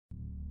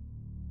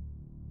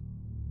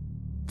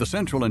The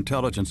Central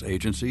Intelligence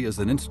Agency is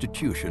an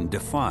institution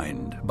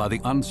defined by the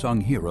unsung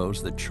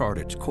heroes that chart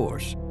its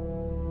course.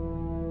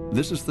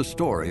 This is the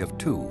story of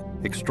two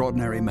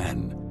extraordinary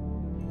men.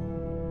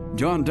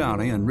 John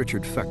Downey and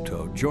Richard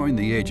Fecteau joined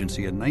the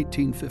agency in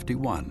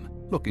 1951,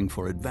 looking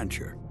for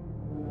adventure.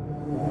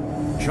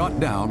 Shot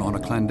down on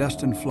a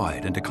clandestine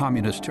flight into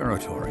communist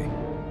territory,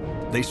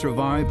 they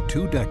survived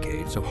 2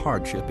 decades of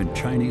hardship in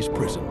Chinese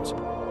prisons.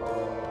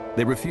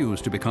 They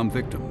refused to become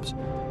victims.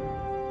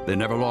 They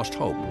never lost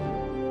hope,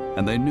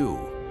 and they knew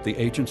the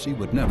agency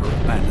would never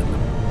abandon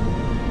them.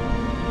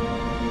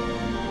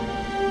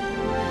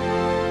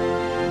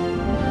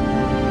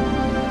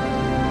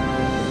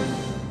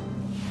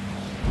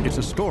 It's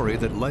a story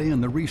that lay in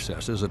the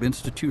recesses of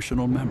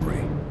institutional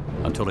memory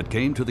until it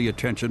came to the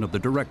attention of the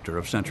director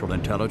of Central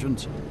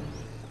Intelligence,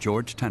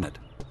 George Tenet.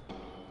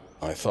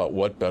 I thought,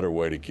 what better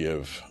way to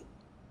give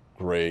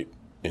great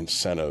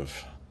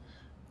incentive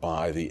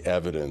by the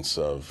evidence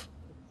of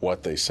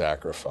what they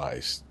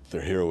sacrificed,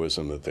 their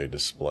heroism that they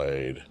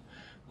displayed.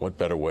 What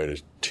better way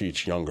to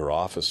teach younger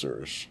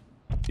officers?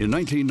 In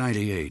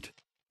 1998,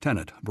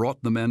 Tenet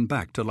brought the men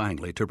back to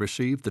Langley to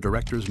receive the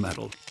Director's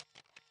Medal,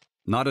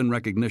 not in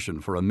recognition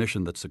for a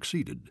mission that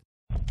succeeded,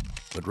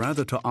 but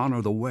rather to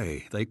honor the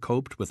way they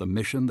coped with a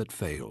mission that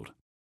failed.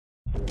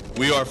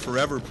 We are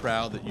forever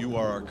proud that you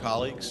are our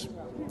colleagues.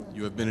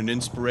 You have been an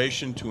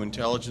inspiration to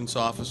intelligence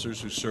officers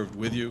who served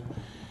with you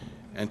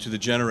and to the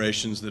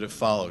generations that have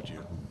followed you.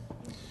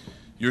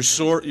 Your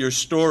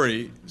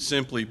story,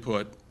 simply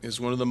put,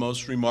 is one of the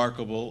most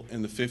remarkable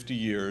in the 50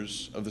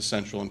 years of the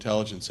Central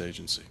Intelligence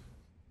Agency.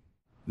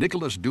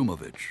 Nicholas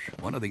Dumovich,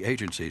 one of the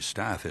agency's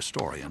staff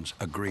historians,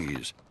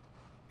 agrees.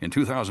 In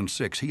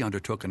 2006, he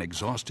undertook an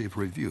exhaustive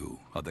review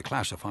of the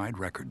classified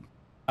record.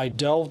 I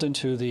delved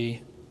into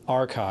the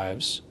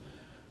archives,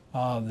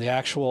 the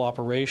actual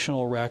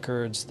operational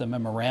records, the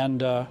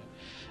memoranda,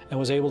 and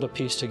was able to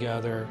piece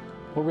together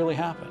what really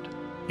happened.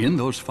 In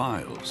those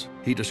files,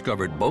 he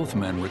discovered both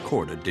men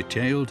recorded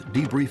detailed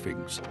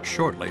debriefings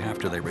shortly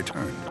after they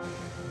returned.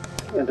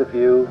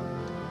 Interview,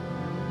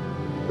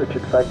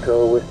 Richard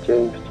Fecteau with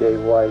James J.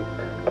 White,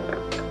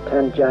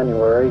 10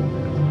 January.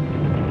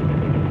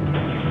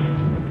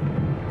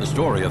 The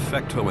story of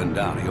Fecteau and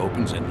Downey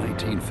opens in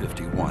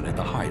 1951 at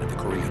the height of the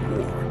Korean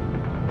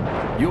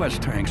War. U.S.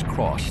 tanks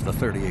crossed the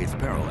 38th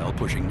parallel,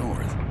 pushing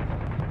north.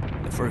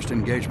 The first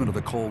engagement of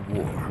the Cold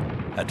War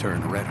had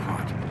turned red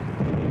hot.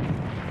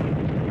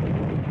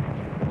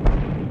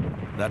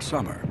 That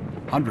summer,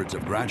 hundreds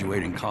of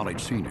graduating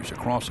college seniors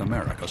across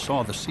America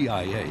saw the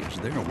CIA as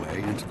their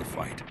way into the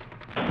fight.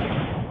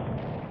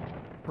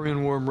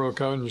 Korean War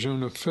broke out in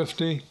June of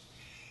 '50,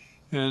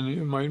 and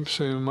you might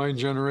say my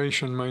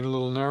generation, my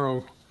little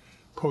narrow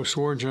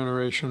post-war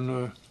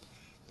generation,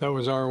 that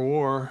was our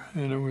war,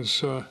 and it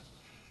was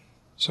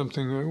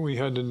something that we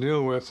had to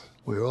deal with.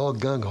 We were all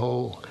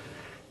gung-ho.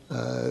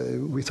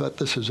 We thought,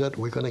 this is it.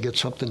 We're going to get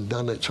something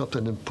done. It's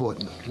something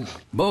important.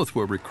 Both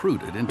were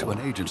recruited into an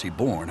agency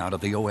born out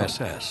of the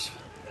OSS,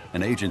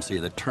 an agency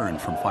that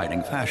turned from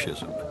fighting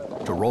fascism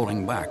to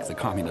rolling back the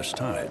communist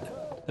tide.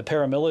 The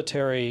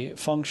paramilitary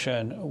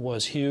function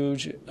was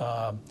huge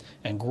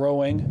and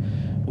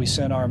growing. We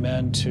sent our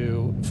men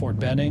to Fort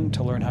Benning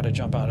to learn how to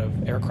jump out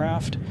of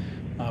aircraft.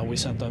 We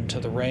sent them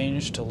to the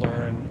range to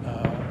learn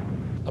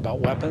about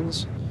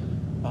weapons.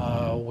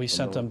 We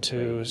sent them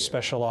to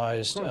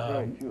specialized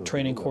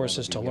training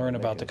courses to learn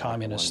about the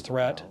communist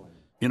threat.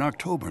 In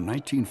October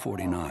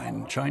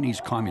 1949, Chinese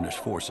Communist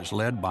forces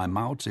led by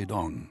Mao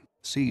Zedong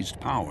seized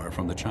power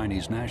from the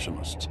Chinese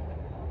nationalists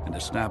and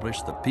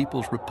established the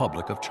People's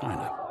Republic of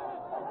China.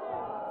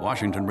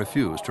 Washington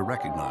refused to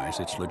recognize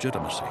its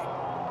legitimacy.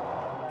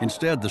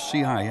 Instead, the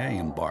CIA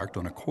embarked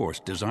on a course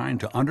designed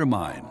to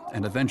undermine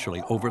and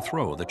eventually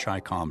overthrow the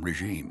Chi-Com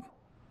regime.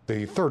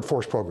 The Third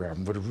Force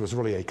program was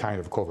really a kind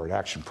of covert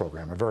action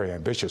program, a very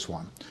ambitious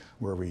one,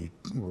 where we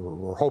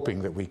were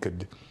hoping that we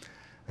could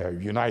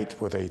unite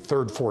with a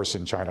third force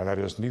in China, that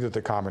is, neither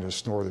the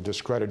communists nor the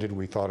discredited,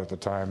 we thought at the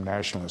time,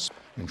 nationalists,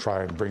 and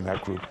try and bring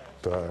that group,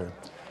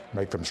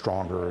 make them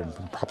stronger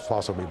and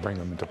possibly bring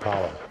them into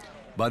power.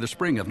 By the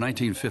spring of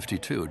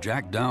 1952,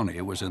 Jack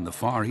Downey was in the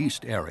Far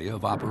East area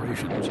of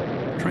operations,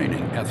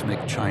 training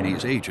ethnic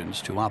Chinese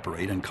agents to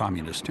operate in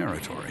communist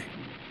territory.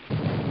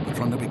 But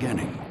from the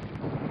beginning,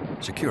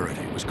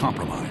 security was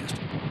compromised.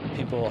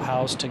 People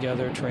housed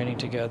together, training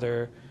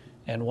together,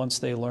 and once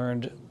they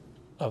learned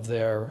of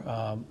their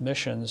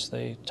missions,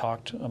 they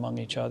talked among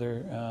each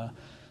other.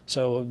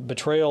 So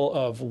betrayal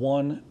of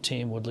one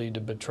team would lead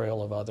to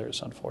betrayal of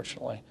others,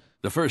 unfortunately.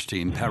 The first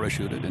team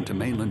parachuted into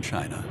mainland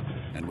China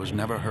and was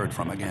never heard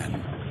from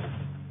again.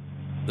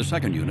 The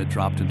second unit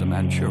dropped into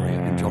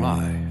Manchuria in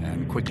July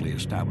and quickly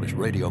established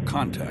radio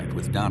contact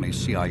with Downey's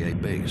CIA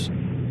base.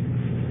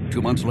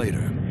 2 months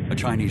later, a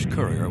Chinese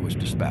courier was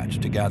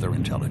dispatched to gather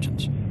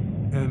intelligence.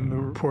 And the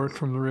report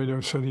from the radio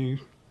said he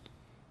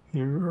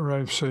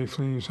arrived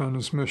safely, he's on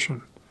his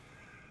mission.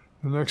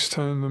 The next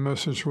time the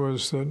message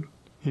was that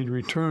he'd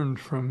returned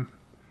from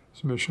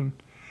his mission,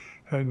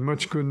 had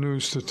much good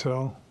news to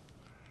tell,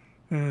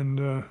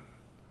 and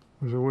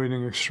was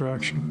awaiting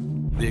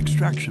extraction. The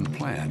extraction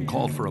plan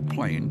called for a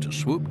plane to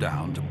swoop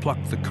down to pluck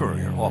the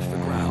courier off the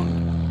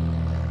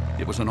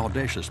ground. It was an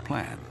audacious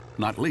plan,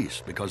 not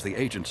least because the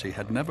agency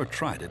had never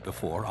tried it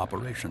before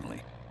operationally.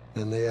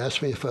 And they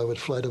asked me if I would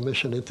fly the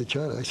mission into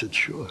China. I said,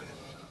 sure.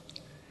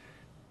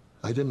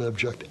 I didn't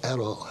object at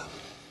all.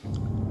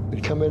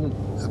 We'd come in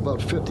about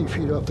 50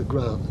 feet off the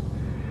ground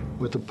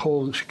with the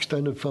poles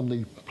extended from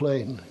the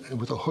plane and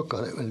with a hook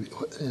on it.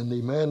 And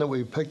the man that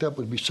we picked up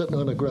would be sitting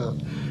on the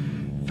ground,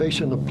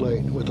 facing the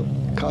plane with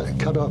a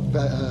cut-off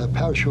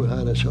parachute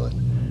harness on.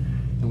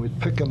 And we'd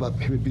pick him up.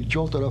 He would be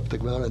jolted off the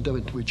ground, and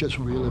then we'd just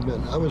reel him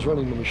in. I was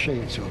running the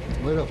machine, so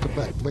right off the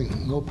back,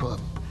 no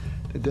problem.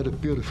 They did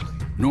it beautifully.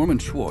 Norman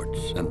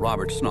Schwartz and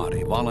Robert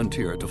Snoddy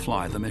volunteered to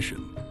fly the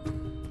mission.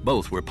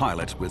 Both were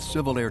pilots with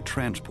Civil Air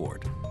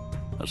Transport,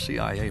 a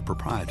CIA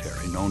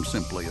proprietary known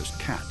simply as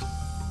CAT.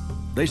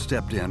 They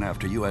stepped in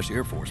after U.S.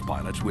 Air Force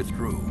pilots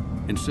withdrew,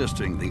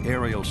 insisting the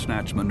aerial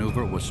snatch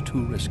maneuver was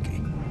too risky.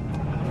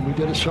 And we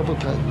did it several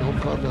times, no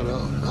problem at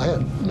all. I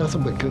had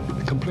nothing but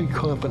complete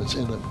confidence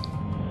in them.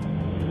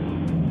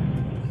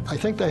 I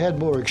think they had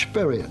more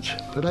experience,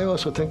 but I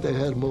also think they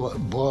had more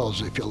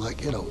balls, if you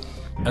like, you know.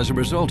 As a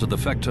result of the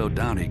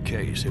Fecteau-Downey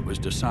case, it was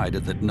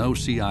decided that no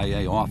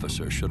CIA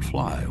officer should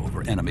fly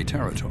over enemy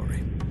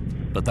territory.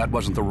 But that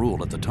wasn't the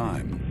rule at the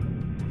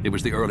time. It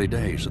was the early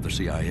days of the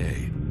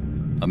CIA.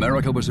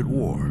 America was at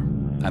war,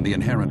 and the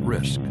inherent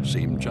risk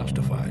seemed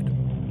justified.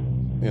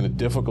 In a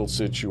difficult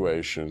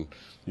situation,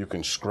 you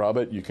can scrub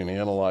it, you can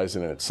analyze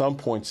it, and at some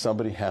point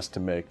somebody has to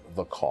make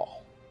the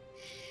call.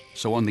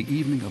 So on the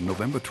evening of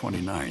November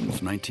 29,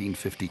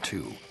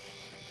 1952,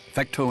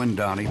 Fecteau and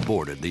Downey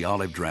boarded the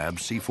olive-drab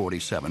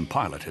C-47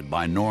 piloted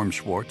by Norm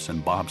Schwartz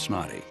and Bob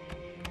Snoddy,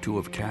 two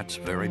of CAT's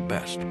very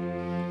best.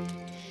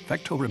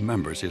 Fecteau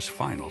remembers his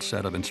final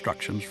set of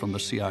instructions from the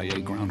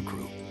CIA ground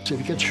crew. So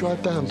if you get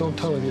shot down, don't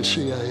tell him you're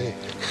CIA.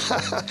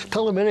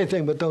 Tell him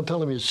anything, but don't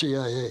tell him you're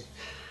CIA.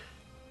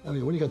 I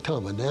mean, what are you going to tell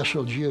him, a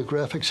National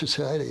Geographic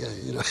Society?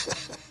 You know.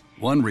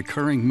 One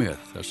recurring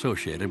myth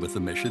associated with the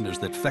mission is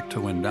that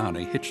Fecteau and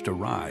Downey hitched a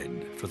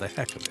ride for the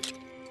heck of it.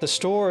 The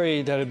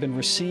story that had been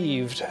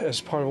received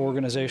as part of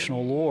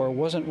organizational lore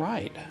wasn't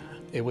right.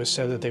 It was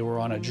said that they were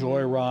on a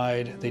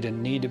joyride. They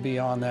didn't need to be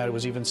on that. It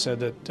was even said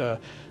that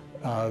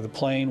the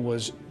plane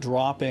was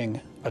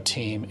dropping a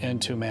team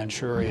into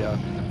Manchuria.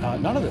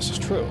 None of this is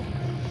true.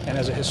 And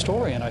as a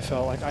historian, I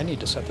felt like I need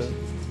to set the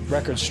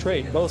record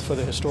straight, both for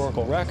the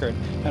historical record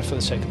and for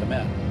the sake of the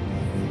men.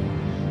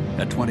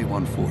 At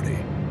 2140,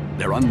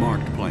 their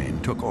unmarked plane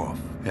took off,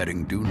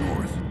 heading due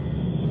north.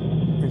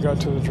 We got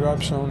to the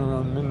drop zone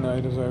around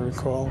midnight, as I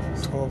recall,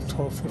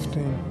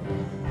 12:15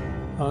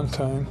 on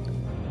time.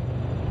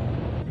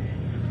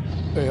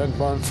 They had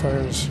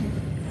bonfires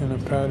in a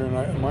pattern.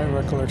 My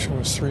recollection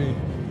was three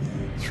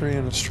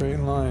in a straight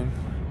line.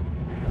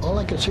 All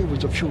I could see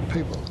was a few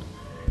people.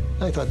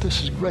 I thought,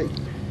 this is great.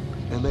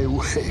 And they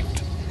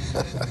waved.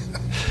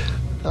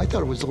 I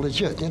thought it was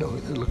legit, you know,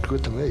 it looked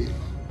good to me.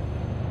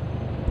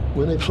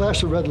 When they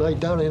flashed the red light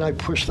down, and I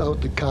pushed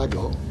out the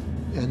cargo,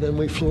 and then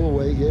we flew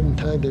away, gave them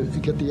time to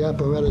get the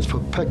apparatus for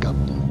pickup.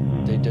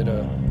 They did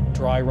a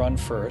dry run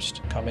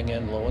first, coming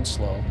in low and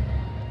slow,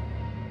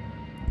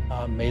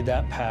 made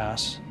that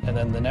pass, and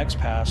then the next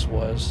pass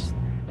was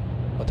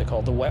what they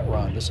called the wet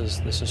run. This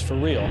is for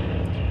real.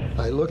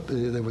 I looked,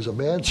 there was a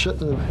man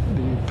sitting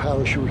in the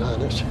parachute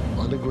harness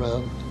on the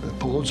ground. The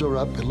poles are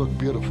up, it looked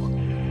beautiful.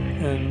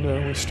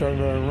 And we started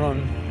our run.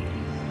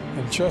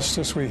 And just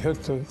as we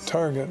hit the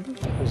target,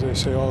 as they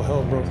say, all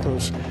hell broke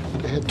loose.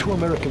 They had two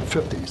American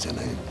 50s, and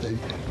they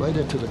right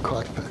into the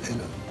cockpit.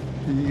 And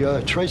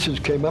the tracers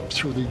came up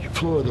through the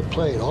floor of the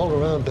plane, all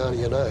around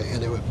Downey and I,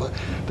 and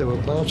they were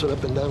bouncing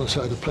up and down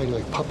inside the plane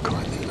like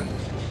popcorn. You know?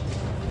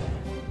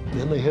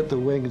 Then they hit the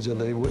wings, and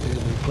the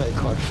plane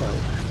caught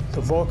fire.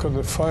 The bulk of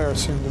the fire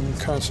seemed to be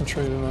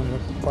concentrated on the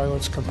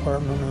pilot's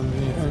compartment and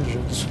the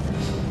engines.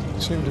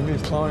 It seemed to be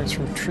plowing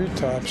through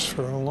treetops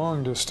for a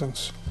long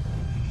distance,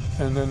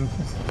 and then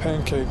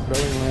pancake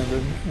belly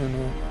landed in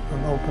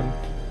an open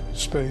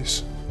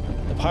space.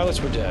 The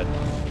pilots were dead,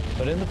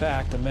 but in the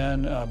back, the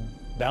men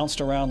bounced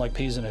around like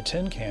peas in a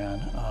tin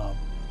can,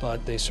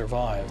 but they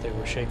survived. They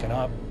were shaken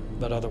up,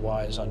 but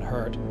otherwise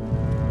unhurt.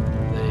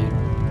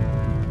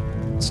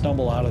 They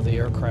stumble out of the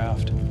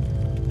aircraft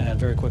and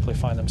very quickly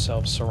find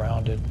themselves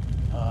surrounded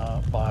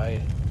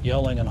by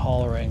yelling and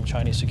hollering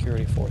Chinese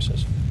security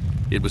forces.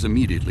 It was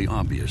immediately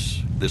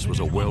obvious this was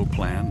a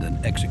well-planned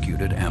and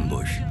executed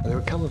ambush. They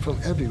were coming from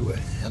everywhere,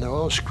 and they were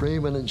all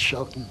screaming and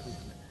shouting.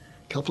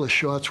 A couple of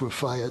shots were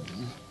fired.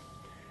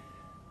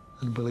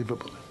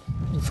 Unbelievable.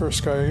 The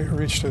first guy who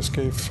reached us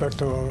gave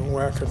Fecteau a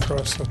whack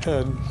across the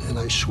head. And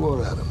I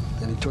swore at him,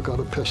 and he took out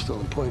a pistol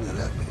and pointed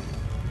at me.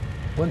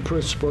 One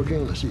person spoke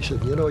English. He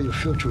said, you know, your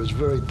future is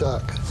very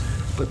dark.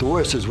 But the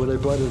worst is when they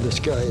brought in this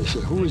guy, he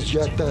said, who is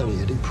Jack Downey?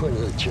 And he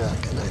pointed at Jack,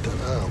 and I thought,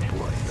 oh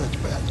boy, that's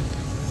bad.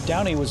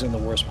 Downey was in the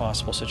worst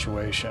possible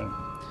situation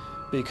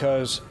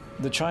because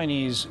the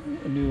Chinese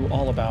knew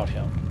all about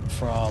him,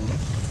 from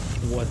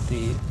what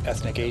the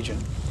ethnic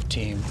agent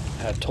team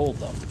had told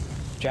them.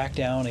 Jack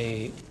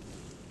Downey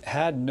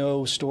had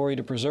no story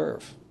to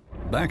preserve.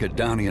 Back at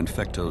Downey and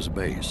Fecteau's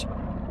base,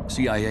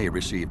 CIA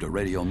received a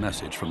radio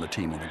message from the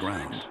team on the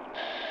ground.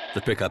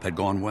 The pickup had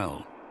gone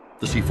well.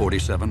 The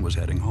C-47 was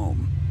heading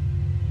home.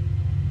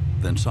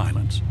 Then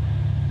silence.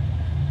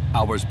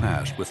 Hours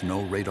passed with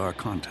no radar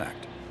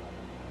contact.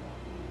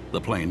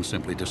 The plane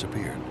simply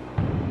disappeared.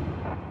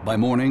 By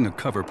morning, a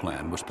cover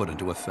plan was put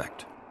into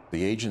effect.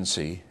 The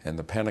agency and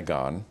the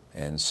Pentagon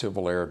and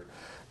Civil Air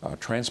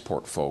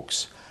Transport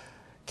folks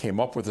came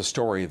up with a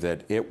story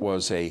that it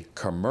was a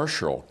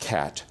commercial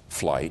CAT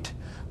flight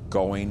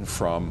going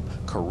from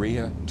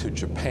Korea to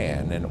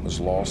Japan, and it was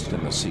lost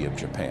in the Sea of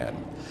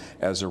Japan.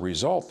 As a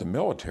result, the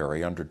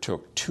military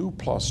undertook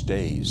 2+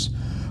 days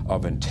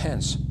of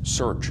intense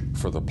search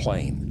for the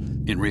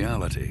plane. In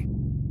reality,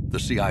 the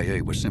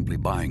CIA was simply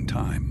buying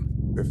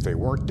time. If they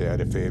weren't dead,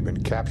 if they had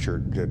been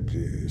captured,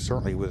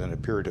 certainly within a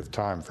period of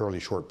time, fairly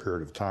short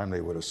period of time,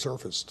 they would have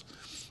surfaced.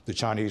 The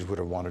Chinese would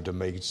have wanted to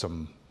make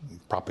some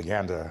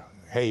propaganda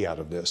hay out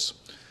of this.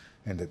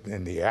 And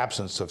in the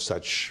absence of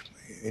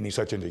any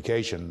such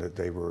indication that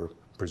they were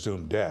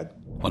presumed dead.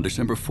 On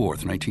December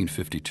 4th,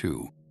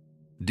 1952,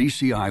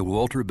 DCI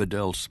Walter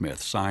Bedell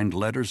Smith signed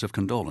letters of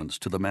condolence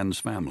to the men's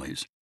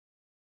families.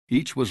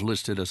 Each was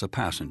listed as a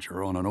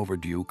passenger on an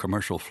overdue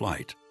commercial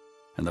flight,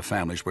 and the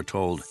families were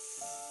told,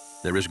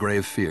 there is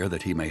grave fear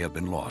that he may have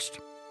been lost.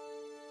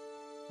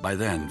 By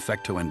then,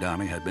 Fecteau and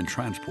Downey had been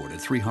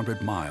transported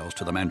 300 miles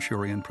to the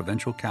Manchurian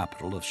provincial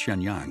capital of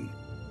Shenyang.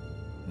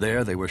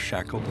 There they were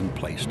shackled and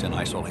placed in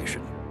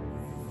isolation.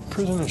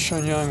 Prison in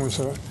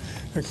Shenyang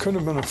it could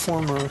have been a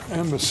former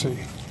embassy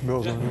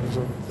building. It was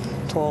a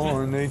tall,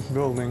 ornate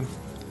building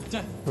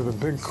with a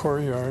big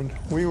courtyard.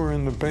 We were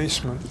in the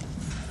basement,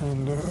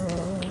 and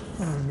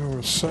there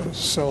were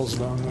cells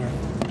down there.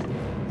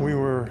 We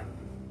were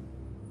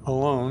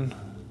alone,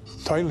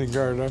 tightly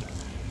guarded,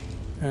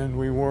 and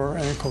we wore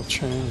ankle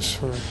chains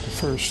for the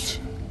first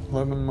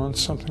 11 months,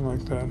 something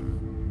like that.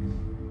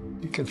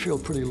 You can feel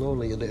pretty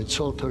lonely in that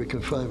solitary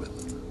confinement.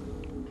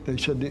 They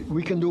said,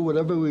 we can do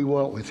whatever we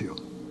want with you.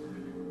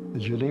 The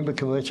Geneva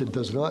Convention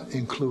does not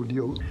include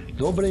you.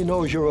 Nobody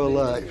knows you're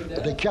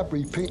alive. They kept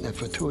repeating it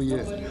for 2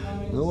 years.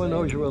 No one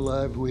knows you're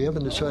alive. We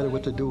haven't decided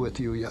what to do with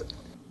you yet.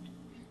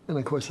 And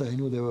of course, I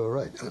knew they were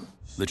right.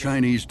 The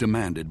Chinese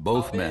demanded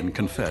both men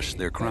confess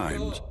their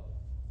crimes.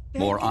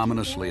 More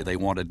ominously, they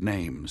wanted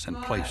names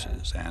and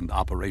places and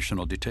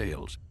operational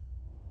details.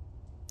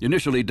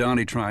 Initially,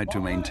 Downey tried to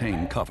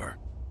maintain cover,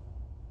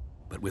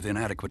 but with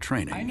inadequate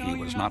training, he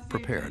was not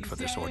prepared for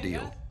this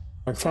ordeal.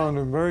 I found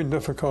it very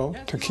difficult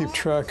to keep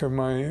track of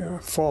my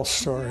false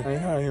story.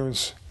 I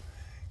was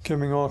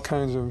giving all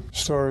kinds of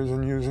stories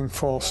and using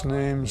false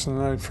names,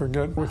 and I'd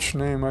forget which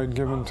name I'd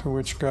given to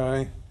which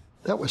guy.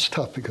 That was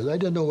tough because I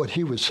didn't know what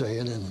he was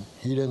saying, and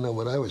he didn't know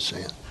what I was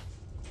saying.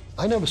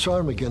 I never saw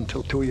him again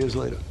until 2 years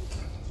later.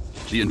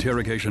 The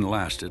interrogation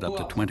lasted up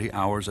to 20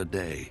 hours a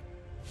day.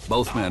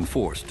 Both men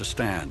forced to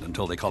stand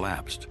until they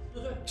collapsed.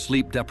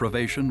 Sleep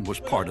deprivation was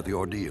part of the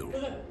ordeal.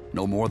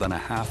 No more than a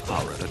half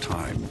hour at a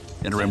time,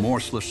 in a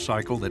remorseless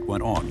cycle that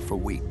went on for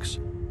weeks.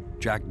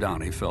 Jack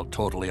Downey felt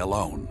totally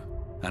alone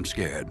and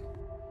scared.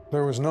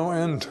 There was no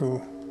end to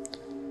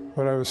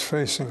what I was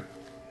facing.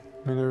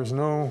 I mean, there was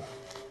no,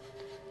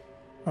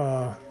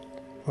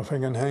 if I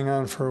can hang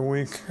on for a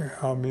week,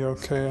 I'll be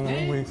okay in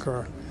a week,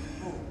 or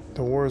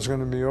the war's going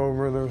to be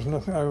over. There was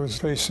nothing. I was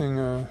facing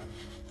an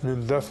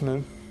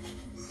indefinite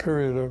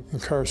period of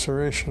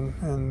incarceration,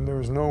 and there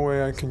was no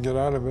way I could get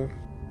out of it.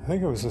 I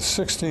think it was the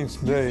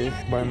 16th day,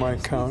 by my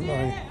count,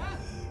 I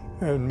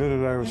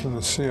admitted I was in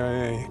the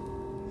CIA.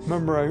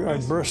 Remember, I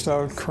burst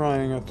out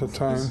crying at the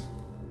time.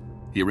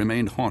 He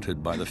remained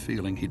haunted by the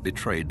feeling he'd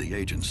betrayed the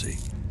agency,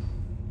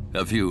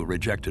 a view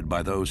rejected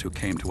by those who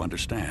came to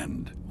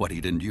understand what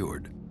he'd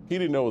endured. He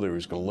didn't know whether he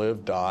was going to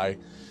live, die,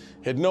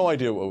 had no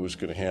idea what was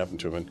going to happen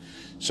to him. And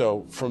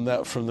so from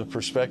the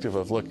perspective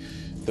of, look,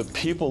 the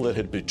people that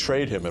had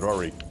betrayed him had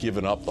already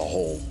given up the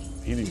whole.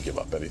 He didn't give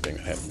up anything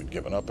that hadn't been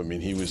given up. I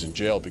mean, he was in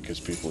jail because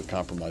people had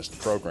compromised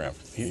the program.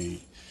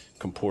 He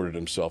comported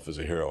himself as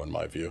a hero, in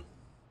my view.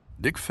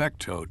 Dick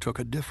Fecteau took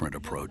a different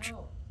approach.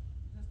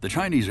 The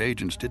Chinese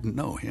agents didn't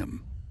know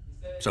him,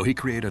 so he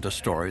created a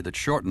story that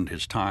shortened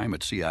his time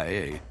at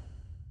CIA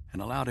and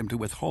allowed him to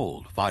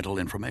withhold vital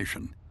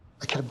information.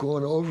 I kept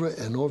going over it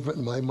and over it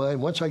in my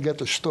mind. Once I got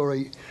the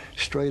story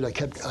straight,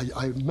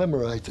 I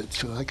memorized it,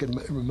 so I could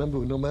remember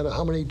no matter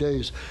how many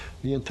days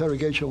the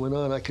interrogation went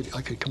on, I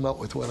could come up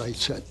with what I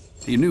said.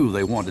 He knew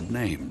they wanted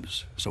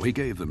names, so he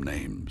gave them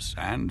names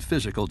and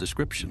physical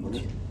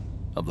descriptions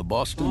of the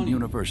Boston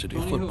University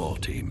football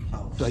team.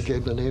 I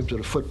gave the names of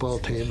the football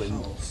team,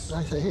 and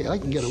I said, hey, I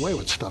can get away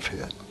with stuff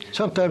here.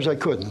 Sometimes I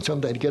couldn't.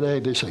 Sometimes I'd get away,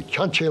 they'd say,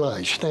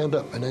 Chanchilai, stand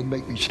up, and they'd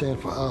make me stand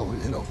for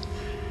hours,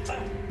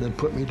 then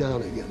put me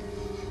down again.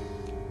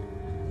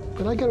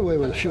 But I got away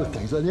with a few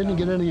things. I didn't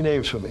get any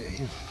names for me.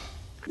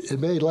 It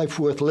made life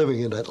worth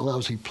living in that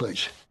lousy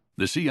place.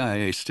 The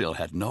CIA still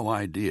had no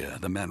idea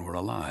the men were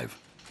alive.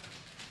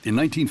 In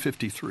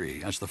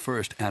 1953, as the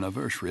first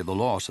anniversary of the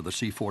loss of the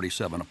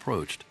C-47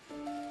 approached,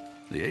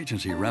 the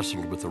agency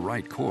wrestled with the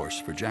right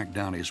course for Jack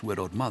Downey's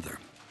widowed mother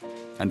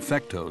and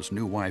Fecteau's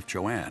new wife,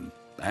 Joanne,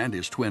 and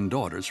his twin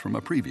daughters from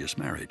a previous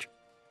marriage.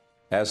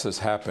 As this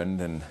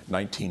happened in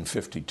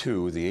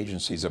 1952, the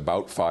agency's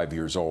about 5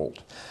 years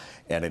old,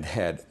 and it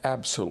had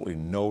absolutely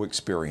no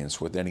experience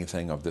with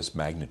anything of this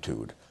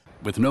magnitude.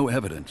 With no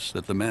evidence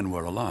that the men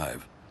were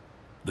alive,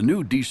 the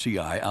new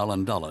DCI,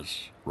 Alan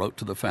Dulles, wrote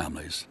to the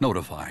families,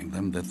 notifying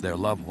them that their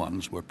loved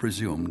ones were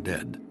presumed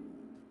dead.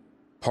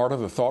 Part of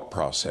the thought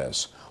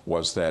process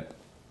was that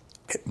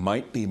it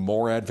might be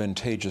more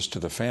advantageous to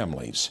the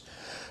families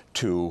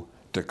to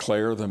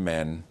declare the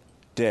men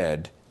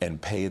dead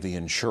and pay the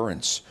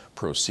insurance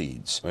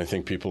proceeds. I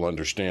think people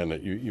understand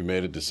that you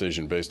made a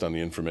decision based on the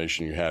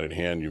information you had at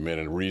hand. You made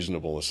a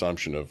reasonable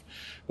assumption of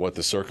what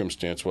the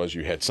circumstance was.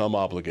 You had some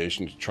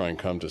obligation to try and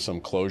come to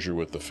some closure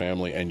with the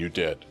family, and you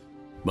did.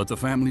 But the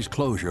family's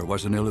closure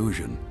was an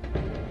illusion.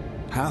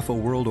 Half a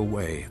world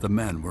away, the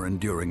men were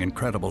enduring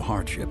incredible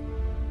hardship.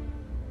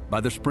 By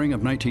the spring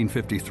of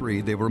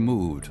 1953, they were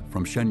moved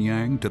from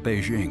Shenyang to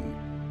Beijing.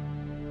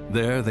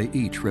 There, they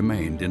each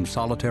remained in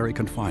solitary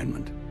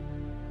confinement,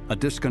 a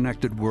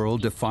disconnected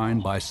world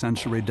defined by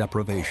sensory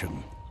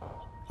deprivation.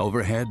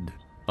 Overhead,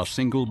 a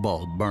single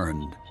bulb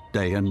burned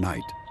day and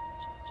night.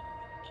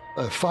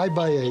 A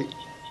 5x8,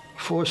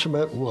 4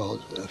 cement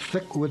walls, a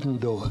thick wooden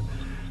door.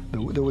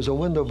 There was a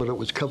window, but it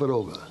was covered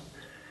over.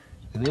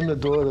 And in the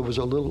door, there was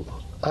a little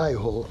eye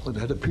hole that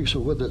had a piece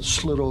of wood that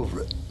slid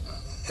over it.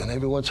 And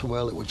every once in a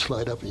while, it would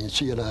slide up, and you'd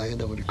see an eye,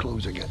 and then it would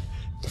close again.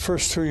 The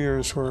first 2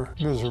 years were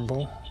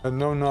miserable. I had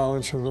no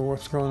knowledge of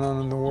what's going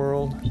on in the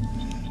world.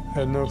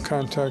 Had no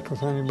contact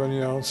with anybody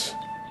else.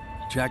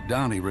 Jack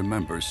Downey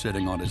remembers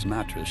sitting on his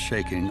mattress,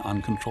 shaking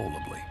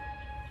uncontrollably.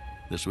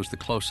 This was the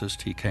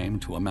closest he came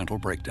to a mental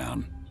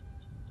breakdown.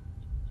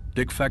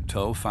 Dick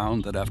Fecteau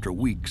found that after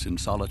weeks in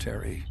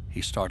solitary,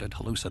 he started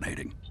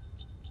hallucinating.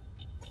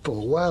 For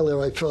a while there,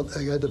 I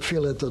had the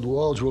feeling that the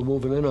walls were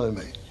moving in on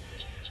me.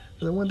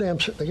 And then one day I'm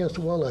sitting against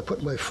the wall, and I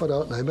put my foot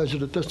out, and I measured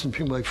the distance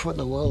between my foot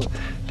and the wall.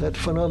 That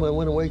phenomenon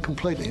went away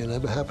completely, and it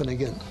never happened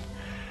again.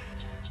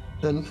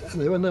 Then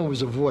there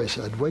was a voice.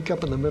 I'd wake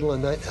up in the middle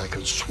of the night, and I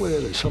could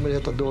swear there's somebody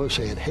at the door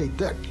saying, "Hey,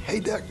 Dick,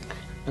 hey, Dick."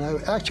 And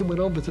I actually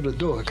went over to the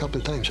door a couple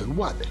of times and said,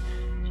 "What?"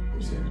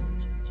 Who's there?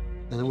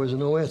 And there was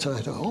no answer. I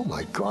thought, oh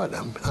my God,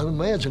 I'm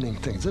imagining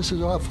things. This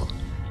is awful.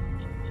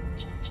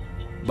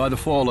 By the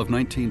fall of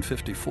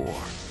 1954,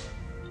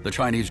 the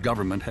Chinese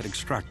government had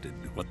extracted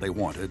what they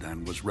wanted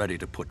and was ready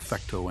to put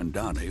Fecteau and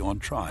Downey on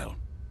trial.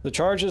 The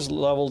charges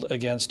leveled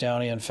against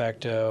Downey and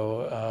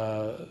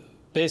Fecteau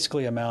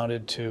basically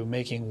amounted to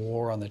making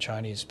war on the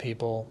Chinese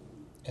people,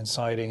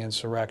 inciting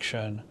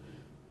insurrection,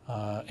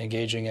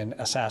 engaging in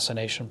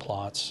assassination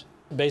plots,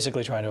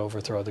 basically trying to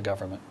overthrow the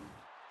government.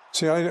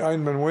 See,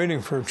 I'd been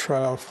waiting for a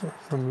trial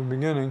from the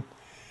beginning,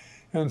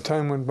 and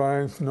time went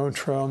by, no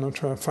trial, no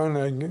trial.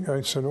 Finally,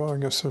 I said, well, I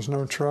guess there's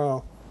no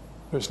trial.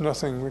 There's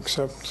nothing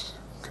except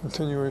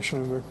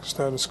continuation of the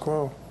status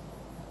quo.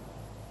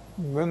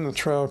 Then the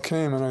trial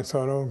came, and I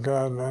thought, oh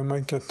God, I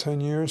might get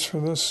 10 years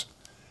for this,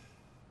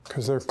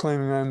 because they're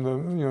claiming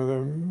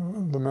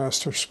I'm the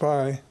master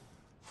spy.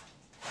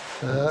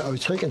 I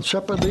was taken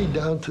separately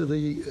down to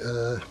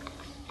the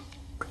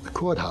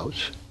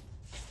courthouse,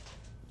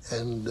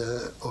 and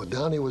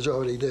Downey was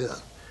already there.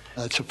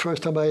 It's the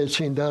first time I had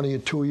seen Downey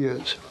in 2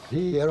 years.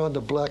 He had on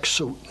the black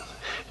suit,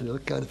 and it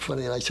looked kind of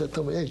funny, and I said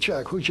to him, "Hey,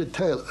 Jack, who's your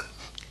tailor?"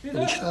 And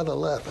he started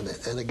laughing,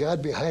 and the guy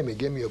behind me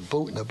gave me a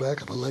boot in the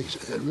back of the legs.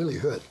 It really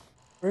hurt.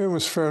 It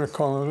was fair to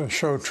call it a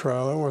show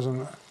trial. It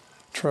wasn't a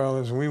trial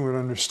as we would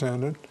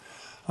understand it.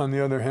 On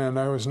the other hand,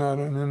 I was not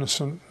an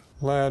innocent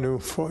lad who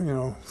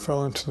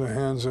fell into the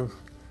hands of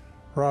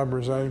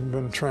robbers. I had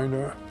been trying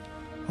to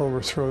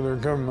overthrow their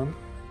government.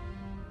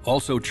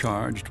 Also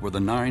charged were the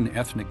 9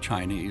 ethnic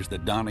Chinese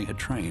that Downey had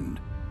trained.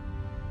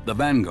 The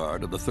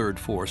vanguard of the Third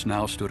Force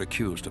now stood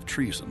accused of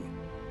treason.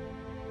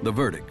 The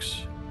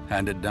verdicts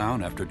handed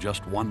down after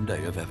just 1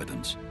 day of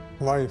evidence.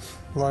 Life,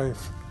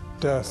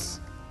 death,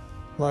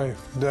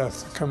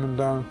 coming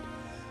down.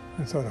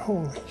 I thought,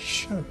 holy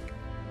shit.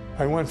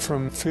 I went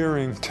from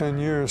fearing 10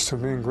 years to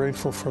being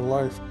grateful for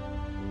life.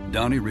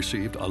 Downey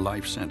received a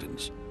life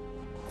sentence.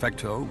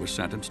 Fecteau was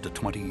sentenced to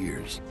 20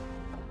 years.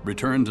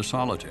 Returned to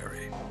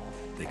solitary,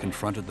 they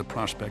confronted the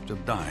prospect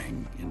of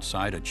dying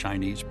inside a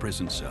Chinese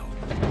prison cell.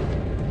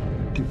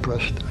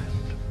 Depressed,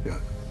 yeah.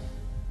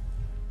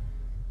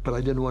 But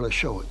I didn't want to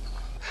show it.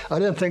 I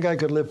didn't think I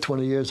could live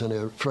 20 years in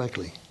there,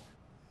 frankly.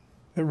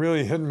 It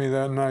really hit me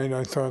that night.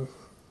 I thought,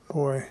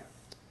 boy,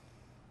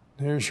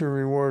 here's your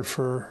reward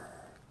for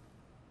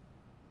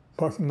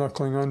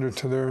buck-knuckling under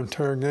to their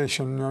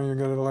interrogation. Now you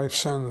got a life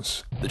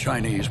sentence. The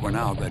Chinese were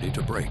now ready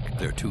to break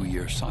their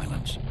 2-year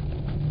silence.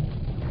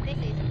 This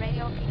is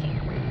Radio Peking.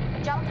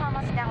 John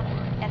Thomas Downey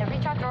and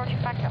Richard George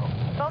Fecteau,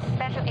 both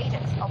special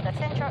agents of the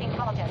Central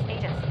Intelligence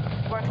Agency,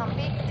 were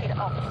convicted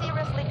of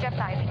seriously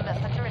jeopardizing the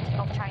security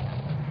of China.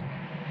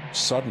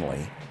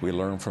 Suddenly, we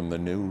learn from the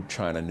new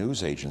China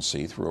news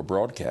agency through a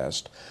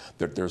broadcast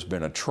that there's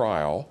been a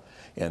trial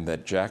and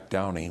that Jack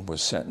Downey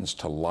was sentenced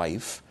to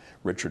life.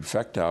 Richard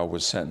Fechtow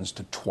was sentenced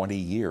to 20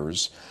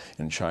 years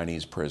in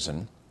Chinese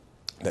prison.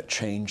 That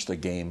changed the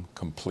game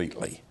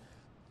completely.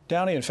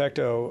 Downey and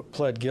Fechtow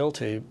pled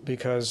guilty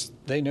because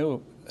they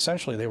knew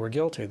essentially they were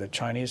guilty. The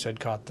Chinese had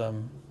caught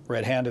them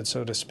red-handed,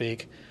 so to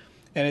speak.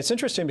 And it's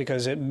interesting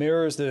because it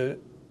mirrors the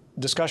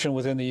discussion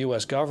within the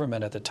U.S.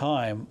 government at the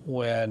time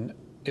when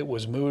it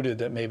was mooted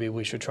that maybe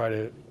we should try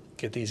to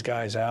get these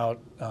guys out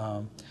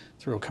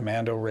through a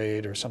commando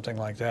raid or something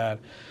like that.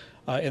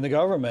 In the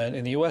government,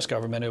 in the U.S.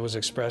 government, it was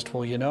expressed,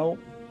 well, you know,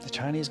 the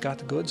Chinese got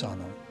the goods on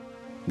them.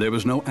 There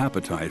was no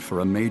appetite for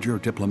a major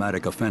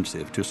diplomatic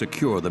offensive to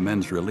secure the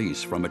men's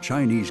release from a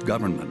Chinese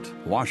government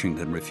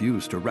Washington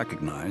refused to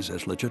recognize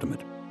as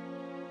legitimate.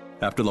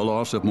 After the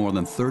loss of more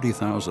than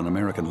 30,000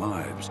 American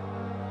lives,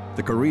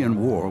 the Korean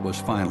War was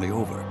finally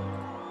over.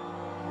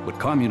 But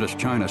Communist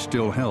China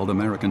still held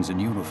Americans in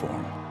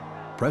uniform.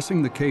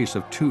 Pressing the case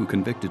of 2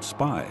 convicted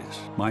spies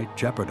might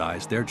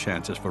jeopardize their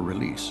chances for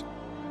release.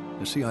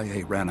 The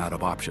CIA ran out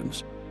of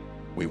options.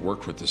 We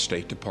worked with the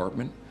State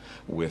Department,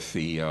 with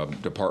the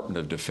Department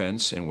of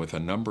Defense, and with a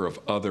number of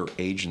other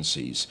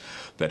agencies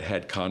that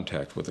had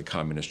contact with the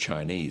Communist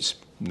Chinese.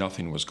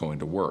 Nothing was going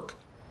to work.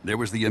 There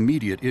was the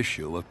immediate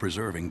issue of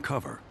preserving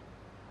cover.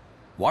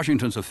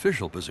 Washington's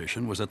official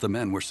position was that the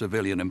men were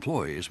civilian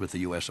employees with the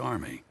U.S.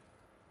 Army.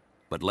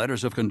 But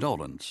letters of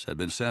condolence had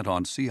been sent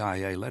on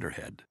CIA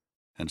letterhead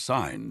and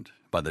signed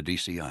by the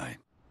DCI.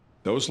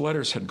 Those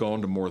letters had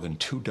gone to more than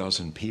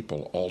 24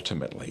 people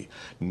ultimately,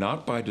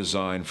 not by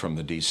design from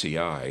the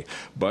DCI,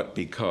 but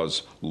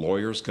because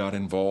lawyers got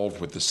involved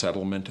with the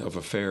settlement of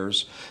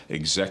affairs,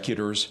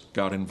 executors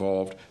got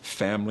involved,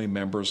 family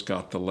members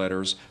got the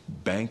letters,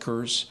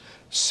 bankers,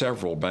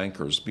 several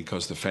bankers,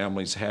 because the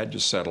families had to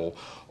settle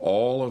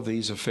all of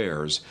these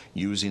affairs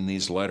using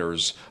these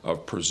letters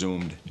of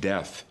presumed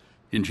death.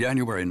 In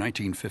January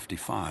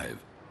 1955,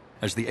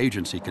 as the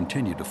agency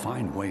continued to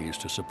find ways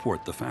to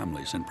support the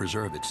families and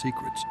preserve its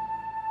secrets,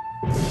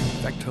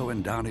 Fechtow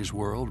and Downey's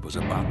world was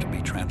about to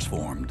be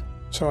transformed.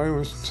 So I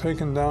was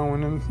taken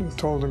down and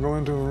told to go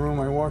into a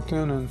room. I walked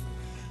in and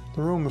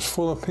the room was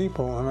full of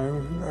people,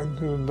 and I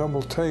did a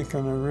double take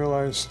and I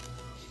realized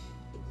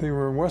they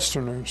were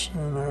Westerners,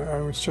 and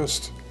it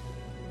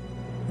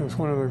was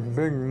one of the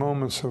big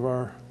moments of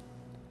our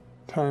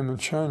time in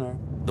China.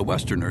 The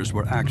Westerners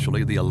were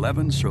actually the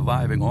 11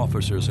 surviving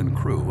officers and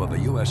crew of a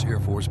U.S. Air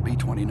Force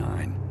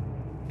B-29,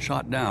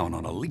 shot down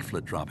on a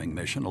leaflet-dropping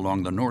mission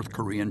along the North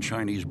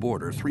Korean-Chinese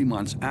border 3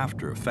 months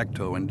after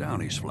Fechtow and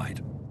Downey's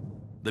flight.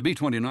 The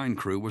B-29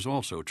 crew was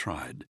also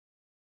tried,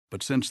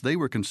 but since they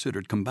were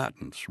considered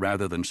combatants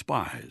rather than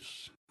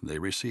spies, they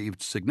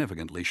received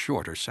significantly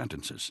shorter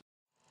sentences.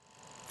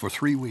 For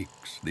 3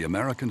 weeks, the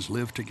Americans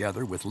lived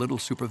together with little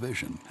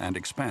supervision and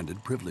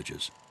expanded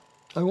privileges.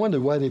 I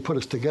wondered why they put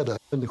us together.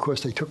 And of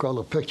course, they took all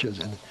the pictures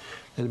and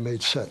it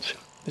made sense.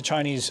 The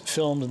Chinese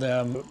filmed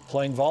them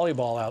playing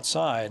volleyball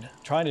outside,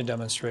 trying to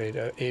demonstrate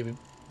a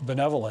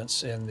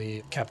benevolence in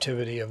the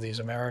captivity of these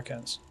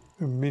Americans.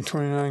 The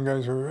B-29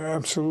 guys were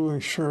absolutely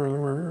sure they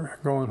were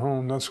going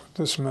home. That's what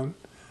this meant.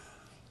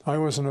 I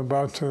wasn't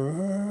about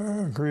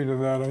to agree to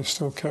that. I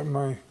still kept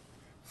my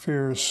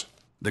fears.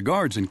 The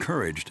guards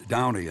encouraged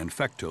Downey and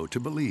Fechtow to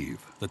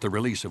believe that the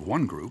release of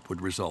one group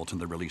would result in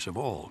the release of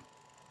all.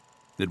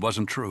 It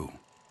wasn't true.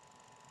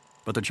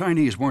 But the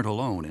Chinese weren't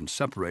alone in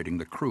separating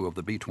the crew of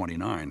the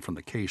B-29 from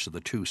the case of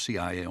the 2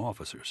 CIA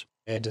officers.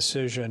 A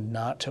decision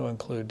not to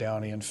include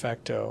Downey and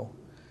Fechtow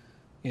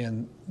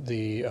in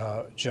the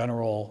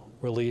general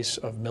release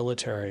of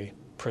military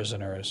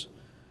prisoners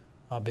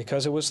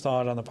because it was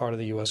thought on the part of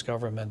the U.S.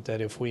 government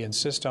that if we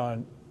insist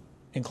on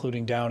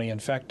including Downey and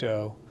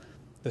Fechtow,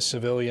 the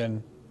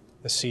civilian,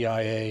 the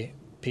CIA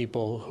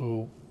people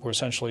who were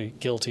essentially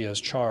guilty as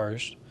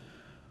charged,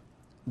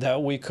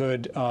 that we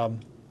could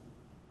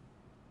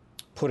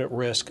put at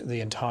risk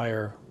the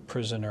entire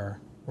prisoner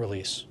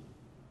release.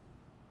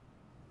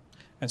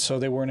 And so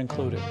they weren't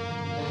included.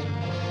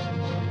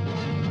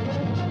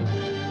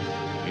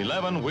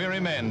 11 weary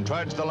men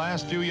trudged the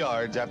last few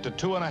yards after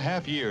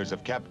 2.5 years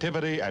of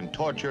captivity and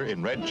torture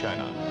in Red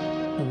China.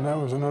 And that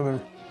was another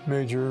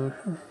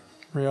major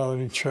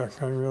reality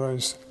check. I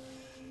realized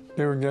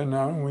they were getting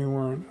out and we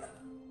weren't.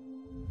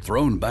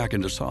 Thrown back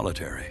into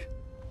solitary,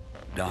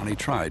 Downey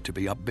tried to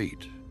be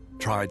upbeat,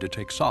 tried to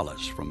take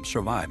solace from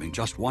surviving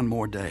just one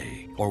more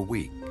day, or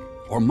week,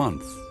 or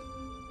month,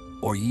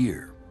 or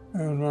year.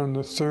 And around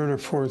the 3rd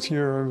or 4th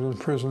year I was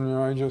in prison,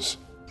 I just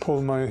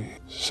pulled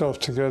myself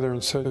together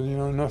and said,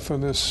 enough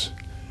of this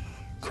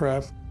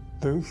crap.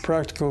 The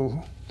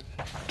practical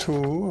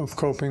tool of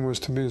coping was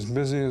to be as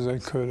busy as I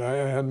could. I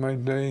had my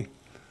day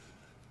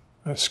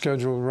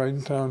scheduled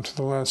right down to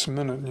the last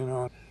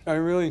minute, I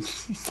really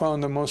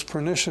found the most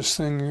pernicious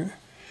thing in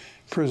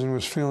prison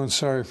was feeling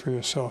sorry for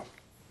yourself.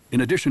 In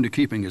addition to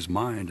keeping his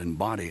mind and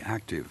body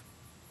active,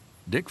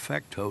 Dick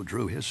Fechtow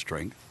drew his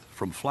strength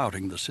from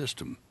flouting the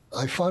system.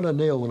 I found a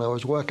nail when I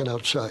was walking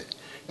outside,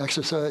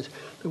 exercise.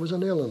 There was a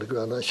nail in the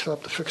ground. I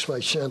stopped to fix my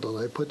sandal,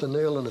 and I put the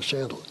nail in the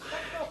sandal,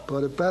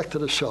 brought it back to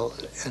the cell,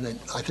 and in,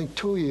 I think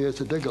 2 years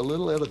to dig a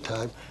little at a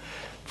time.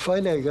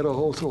 Finally, I got a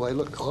hole through. I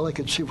looked, all I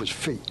could see was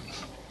feet.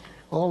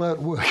 All that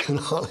work, and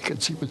all I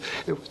could see was,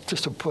 it was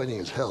disappointing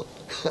as hell.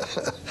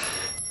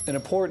 An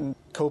important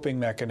coping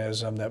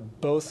mechanism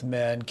that both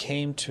men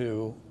came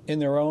to in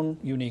their own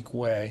unique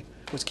way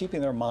was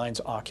keeping their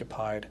minds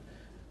occupied.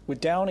 With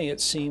Downey,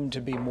 it seemed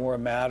to be more a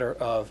matter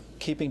of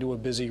keeping to a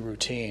busy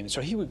routine. So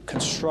he would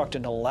construct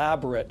an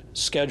elaborate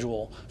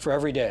schedule for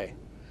every day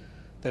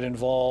that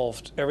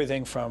involved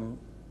everything from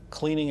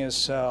cleaning his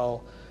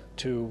cell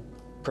to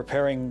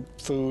preparing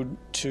food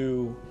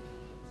to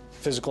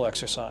physical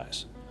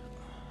exercise.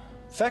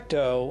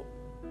 Fecteau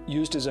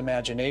used his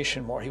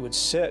imagination more. He would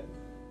sit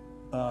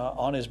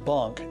on his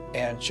bunk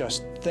and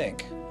just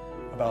think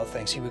about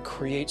things. He would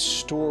create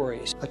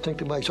stories. I think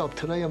to myself,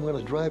 today I'm going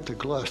to drive to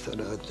Gloucester,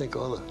 and I think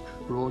all the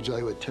roads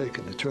I would take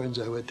and the turns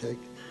I would take.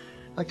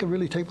 I can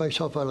really take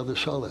myself out of the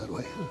cell that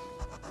way.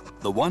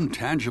 The one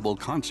tangible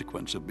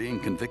consequence of being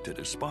convicted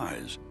as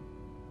spies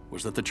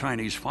was that the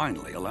Chinese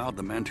finally allowed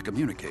the men to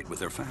communicate with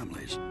their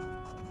families.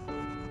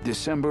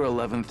 December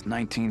 11th,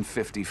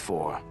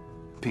 1954,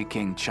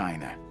 Peking,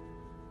 China.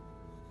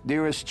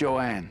 Dearest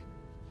Joanne,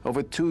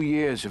 over 2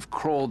 years have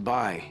crawled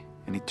by,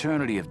 an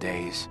eternity of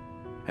days.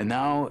 And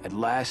now, at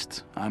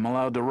last, I'm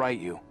allowed to write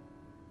you.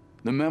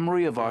 The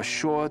memory of our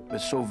short but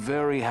so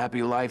very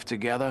happy life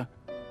together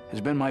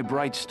has been my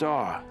bright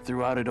star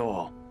throughout it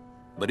all.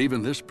 But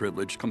even this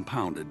privilege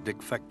compounded Dick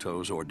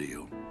Fecteau's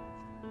ordeal.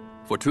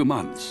 For 2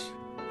 months,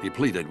 he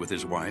pleaded with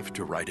his wife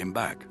to write him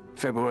back.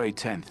 February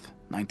 10th,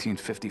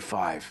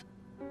 1955.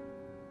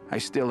 I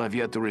still have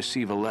yet to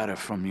receive a letter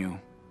from you,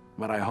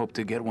 but I hope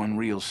to get one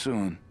real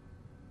soon.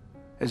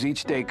 As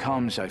each day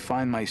comes, I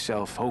find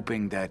myself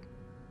hoping that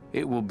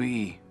it will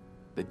be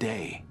the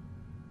day.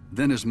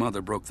 Then his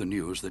mother broke the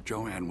news that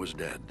Joanne was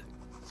dead.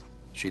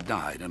 She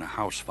died in a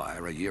house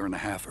fire a year and a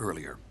half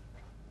earlier.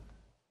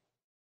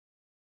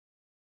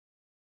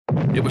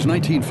 It was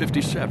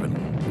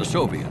 1957. The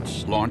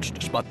Soviets launched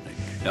Sputnik.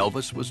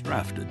 Elvis was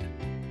drafted.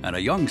 And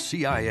a young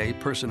CIA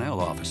personnel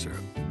officer,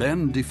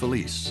 Ben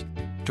DeFelice,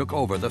 took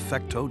over the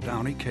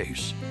Fecteau-Downey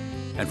case.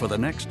 And for the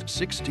next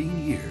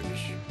 16 years,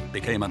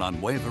 became an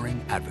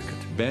unwavering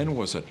advocate. Ben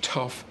was a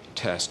tough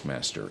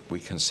taskmaster. We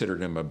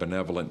considered him a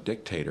benevolent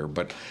dictator,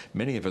 but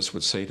many of us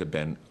would say to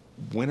Ben,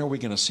 when are we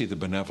going to see the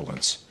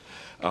benevolence?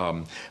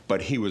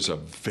 But he was a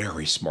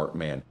very smart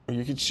man.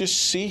 You could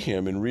just see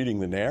him in reading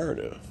the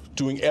narrative,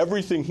 doing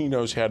everything he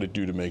knows how to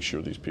do to make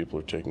sure these people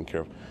are taken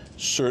care of.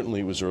 Certainly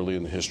it was early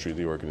in the history of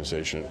the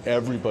organization.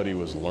 Everybody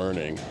was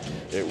learning.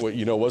 It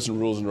wasn't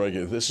rules and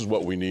regulations. This is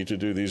what we need to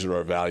do. These are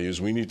our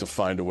values. We need to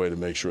find a way to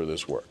make sure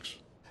this works.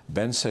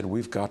 Ben said,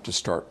 we've got to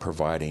start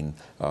providing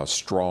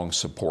strong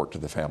support to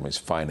the families,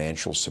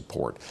 financial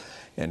support.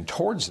 And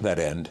towards that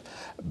end,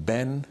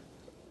 Ben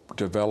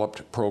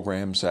developed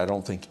programs I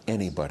don't think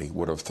anybody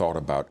would have thought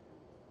about.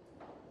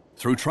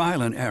 Through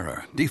trial and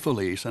error,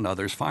 DeFelice and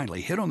others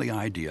finally hit on the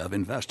idea of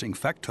investing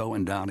Fecteau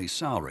and Downey's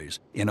salaries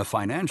in a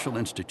financial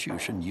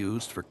institution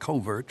used for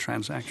covert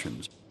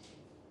transactions.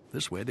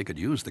 This way they could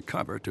use the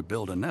cover to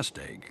build a nest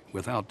egg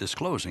without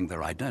disclosing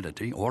their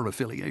identity or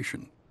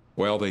affiliation.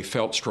 Well, they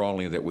felt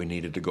strongly that we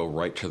needed to go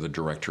right to the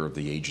director of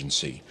the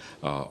agency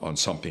on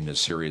something as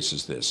serious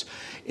as this.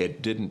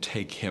 It didn't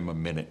take him a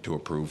minute to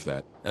approve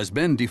that. As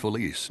Ben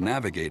DeFelice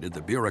navigated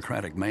the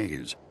bureaucratic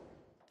maze,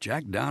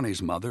 Jack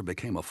Downey's mother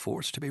became a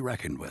force to be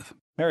reckoned with.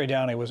 Mary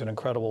Downey was an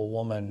incredible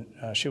woman.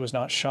 She was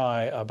not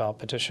shy about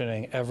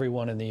petitioning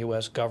everyone in the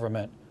U.S.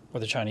 government,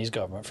 or the Chinese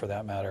government for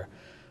that matter,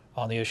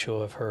 on the issue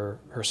of her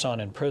son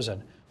in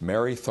prison.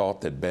 Mary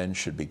thought that Ben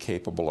should be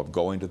capable of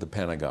going to the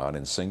Pentagon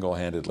and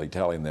single-handedly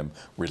telling them,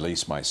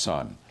 release my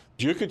son.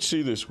 You could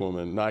see this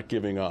woman not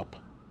giving up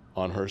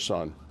on her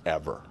son,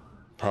 ever.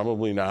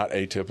 Probably not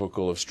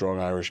atypical of strong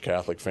Irish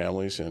Catholic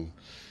families, and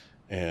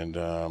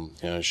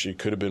she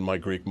could have been my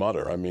Greek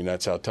mother. I mean,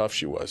 that's how tough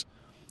she was.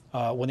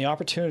 When the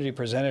opportunity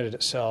presented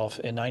itself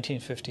in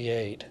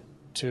 1958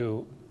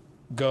 to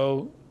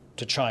go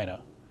to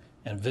China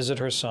and visit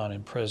her son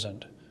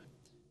imprisoned,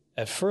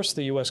 at first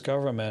the U.S.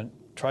 government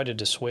tried to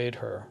dissuade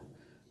her,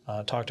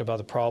 talked about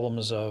the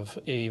problems of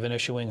even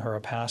issuing her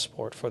a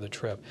passport for the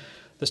trip.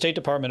 The State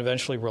Department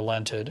eventually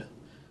relented,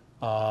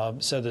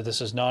 said that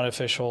this is not an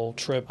official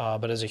trip,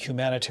 but as a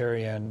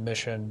humanitarian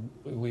mission,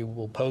 we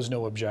will pose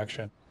no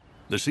objection.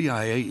 The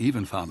CIA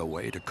even found a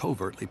way to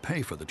covertly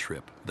pay for the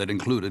trip that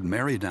included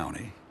Mary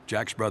Downey,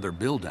 Jack's brother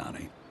Bill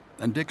Downey,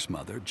 and Dick's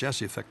mother,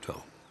 Jessie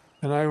Fecteau.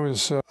 And I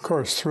was, of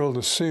course, thrilled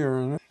to see her,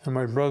 and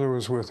my brother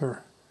was with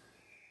her.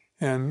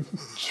 And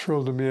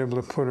thrilled to be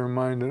able to put her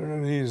mind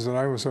at ease that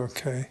I was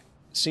okay.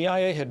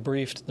 CIA had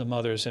briefed the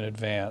mothers in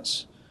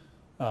advance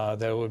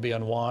that it would be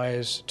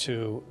unwise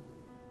to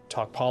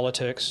talk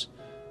politics.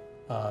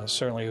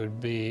 Certainly it would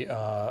be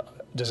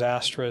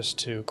disastrous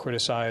to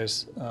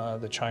criticize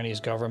the Chinese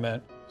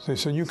government. They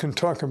said, you can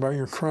talk about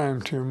your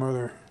crime to your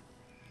mother,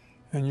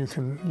 and you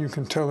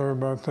can tell her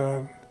about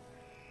that.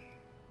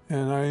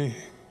 And I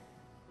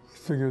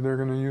Figured they're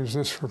going to use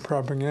this for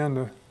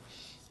propaganda,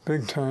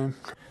 big time.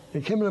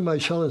 He came into my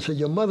cell and said,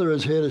 "Your mother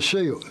is here to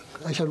see you."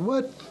 I said,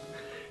 "What?"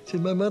 He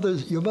said,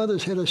 your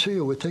mother's here to see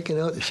you. We're taking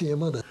you out to see your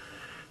mother."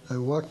 I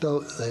walked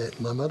out,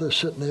 my mother's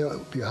sitting there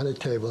behind a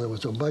table. There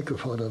was a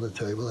microphone on the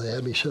table. They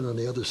had me sit on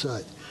the other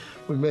side.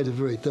 We made it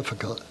very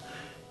difficult.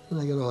 And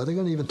I go, "Oh, they're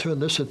going to even turn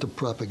this into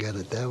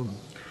propaganda, damn."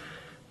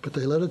 But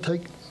they let her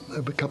take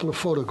a couple of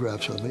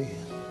photographs of me.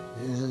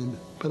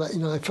 But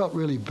I felt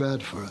really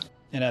bad for her.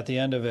 And at the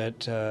end of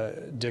it,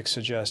 Dick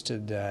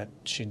suggested that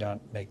she not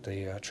make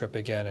the trip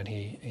again, and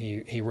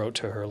he wrote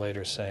to her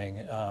later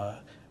saying,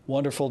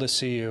 "Wonderful to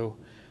see you,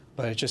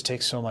 but it just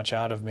takes so much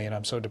out of me, and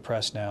I'm so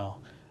depressed now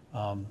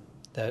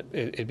that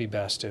it'd be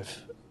best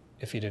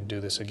if you didn't do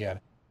this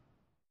again."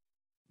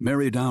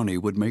 Mary Downey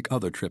would make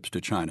other trips to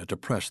China to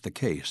press the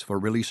case for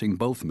releasing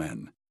both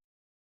men.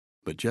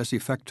 But Jessie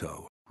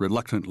Fecteau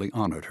reluctantly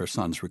honored her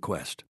son's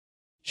request.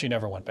 She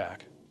never went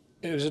back.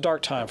 It was a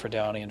dark time for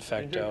Downey and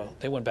Fecteau.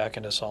 They went back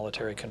into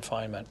solitary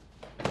confinement.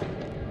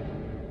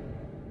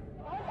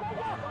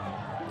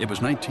 It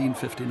was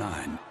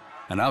 1959,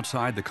 and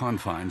outside the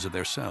confines of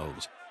their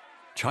cells,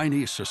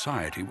 Chinese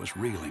society was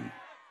reeling.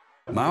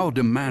 Mao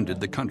demanded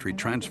the country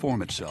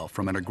transform itself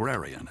from an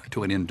agrarian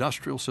to an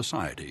industrial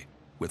society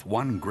with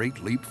one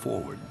great leap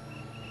forward.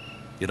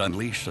 It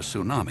unleashed a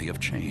tsunami of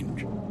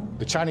change.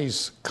 The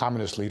Chinese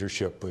communist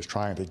leadership was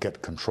trying to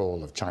get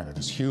control of China,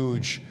 this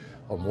huge,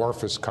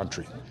 amorphous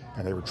country,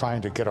 and they were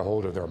trying to get a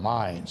hold of their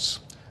minds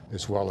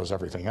as well as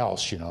everything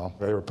else, you know.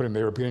 They were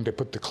beginning to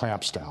put the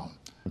clamps down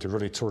and to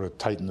really sort of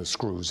tighten the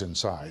screws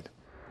inside.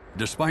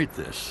 Despite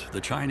this,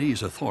 the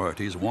Chinese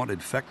authorities wanted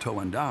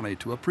Fecteau and Downey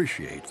to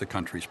appreciate the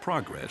country's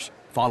progress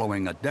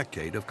following a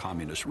decade of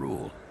communist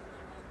rule.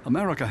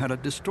 America had a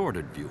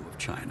distorted view of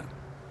China.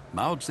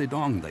 Mao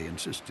Zedong, they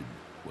insisted,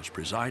 was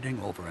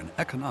presiding over an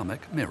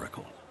economic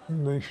miracle.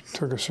 They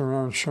took us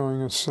around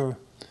showing us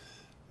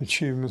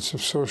achievements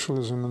of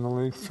socialism in the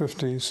late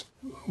 50s.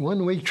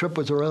 1 week trip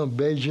was around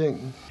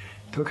Beijing.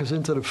 Took us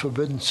into the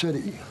Forbidden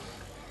City,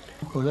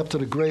 went up to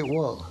the Great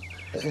Wall.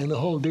 And the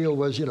whole deal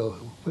was,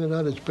 we're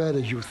not as bad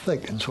as you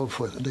think, and so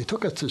forth. And they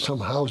took us to some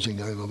housing,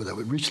 I remember, that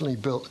was recently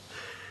built.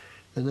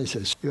 And they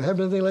said, "You have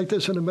anything like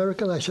this in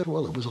America?" And I said,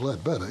 "Well, it was a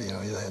lot better,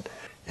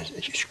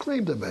 And she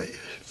screamed at me,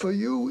 "For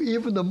you,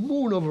 even the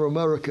moon over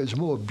America is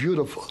more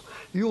beautiful.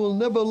 You will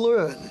never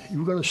learn.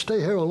 You're going to stay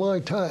here a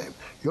long time.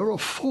 You're a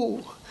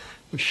fool."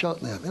 Was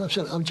shouting at me. And I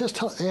said, "I'm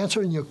just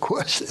answering your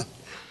question."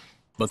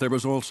 But there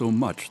was also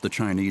much the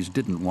Chinese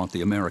didn't want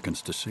the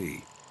Americans to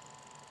see.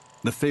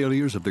 The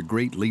failures of the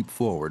Great Leap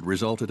Forward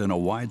resulted in a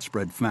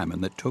widespread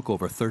famine that took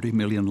over 30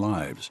 million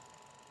lives.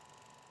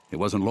 It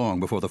wasn't long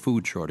before the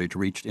food shortage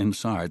reached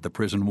inside the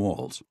prison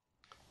walls.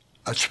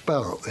 A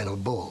sparrow in a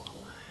bowl.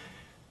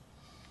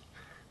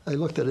 I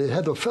looked at it. It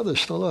had the feathers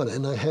still on it,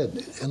 and I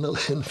had, and I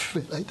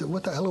said,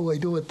 "What the hell do I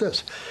do with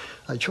this?"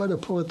 I tried to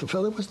pull at the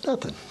feather. It was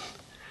nothing.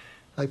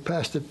 I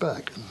passed it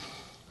back.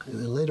 And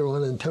then later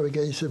on in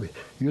interrogation, he said,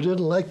 "You didn't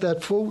like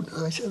that food?"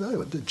 And I said,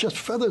 "Oh, just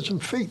feathers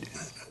and feet."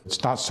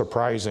 It's not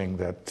surprising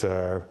that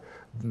the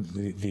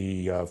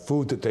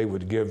food that they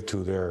would give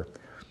to their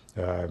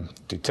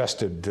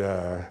detested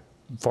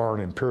foreign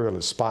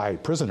imperialist spy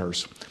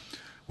prisoners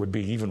would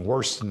be even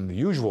worse than the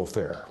usual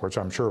fare, which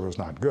I'm sure was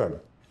not good.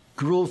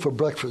 Gruel for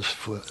breakfast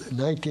for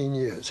 19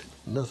 years,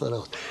 nothing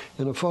else.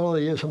 In the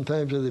following year,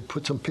 sometimes they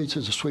put some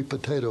pieces of sweet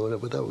potato in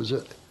it, but that was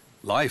it.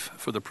 Life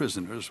for the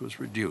prisoners was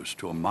reduced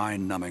to a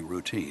mind-numbing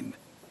routine.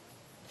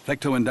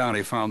 Fecteau and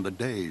Downey found the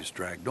days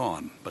dragged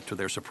on, but to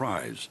their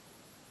surprise,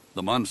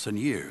 the months and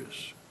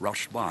years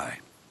rushed by.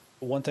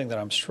 One thing that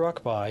I'm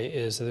struck by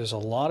is that there's a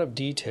lot of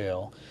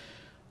detail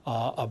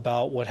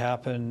about what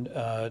happened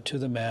to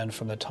the men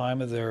from the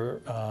time of their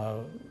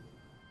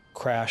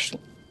crash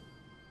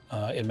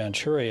in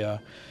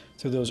Manchuria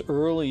through those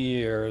early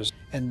years.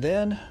 And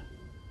then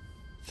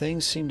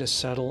things seem to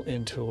settle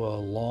into a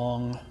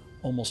long,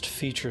 almost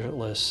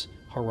featureless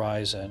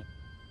horizon.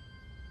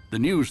 The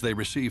news they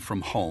received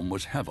from home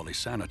was heavily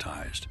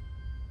sanitized.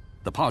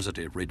 The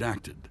positive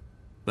redacted,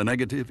 the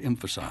negative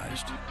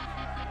emphasized.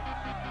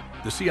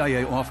 The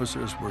CIA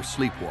officers were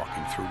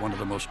sleepwalking through one of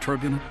the most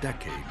turbulent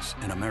decades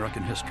in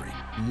American history.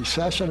 The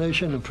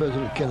assassination of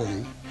President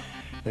Kennedy,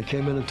 they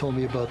came in and told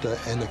me about that,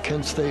 and the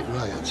Kent State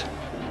riots.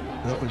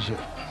 That was it.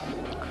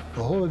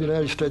 The whole of the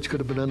United States could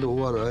have been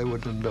underwater. I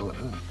wouldn't have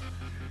known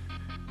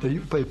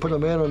it. They put a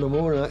man on the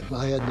moon,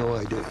 I had no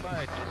idea.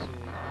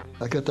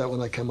 I got that when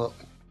I came up.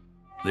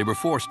 They were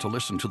forced to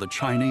listen to the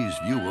Chinese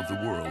view of the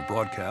world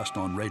broadcast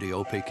on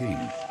Radio Peking.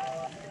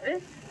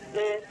 This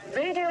is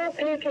Radio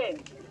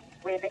Peking.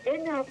 We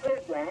begin our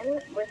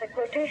program with a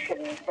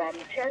quotation from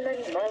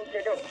Chairman Mao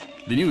Zedong.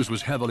 The news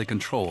was heavily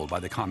controlled by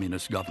the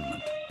communist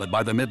government, but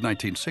by the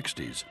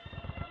mid-1960s,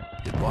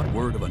 it brought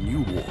word of a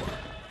new war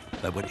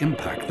that would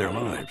impact their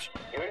lives.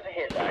 Here are the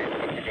headlines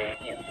in today's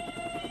news.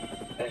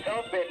 The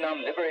South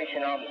Vietnam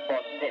Liberation Armed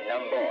Forces in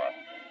Nambour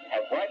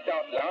have wiped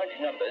out large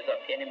numbers of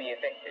enemy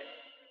effectives.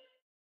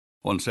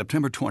 On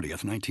September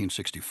 20th,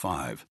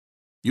 1965,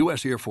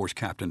 U.S. Air Force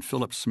Captain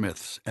Philip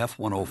Smith's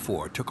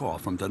F-104 took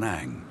off from Da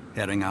Nang,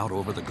 heading out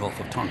over the Gulf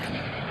of Tonkin.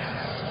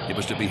 It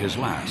was to be his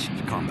last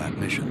combat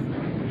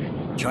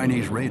mission.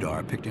 Chinese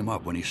radar picked him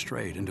up when he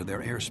strayed into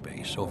their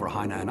airspace over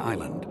Hainan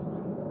Island.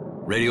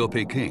 Radio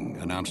Peking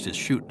announced his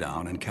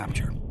shoot-down and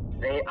capture.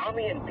 The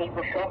Army and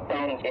people shot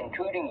down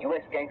intruding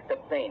U.S. gangster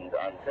planes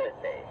on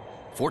Thursday.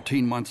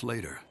 14 months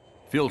later,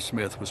 Phil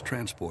Smith was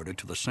transported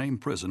to the same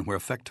prison where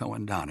Fecteau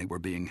and Downey were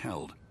being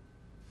held.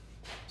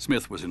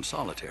 Smith was in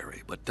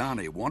solitary, but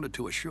Downey wanted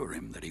to assure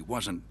him that he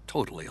wasn't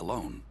totally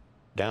alone.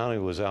 Downey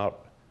was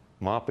out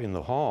mopping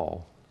the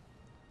hall,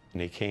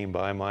 and he came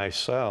by my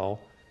cell,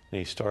 and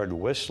he started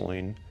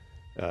whistling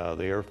the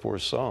Air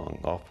Force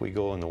song, "Off We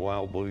Go in the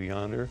Wild Blue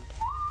Yonder."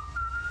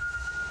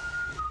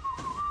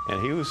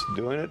 And he was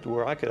doing it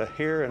where I could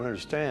hear and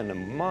understand,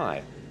 and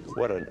my,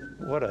 what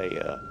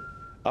a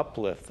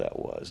uplift that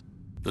was.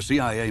 The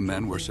CIA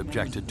men were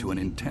subjected to an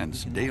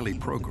intense daily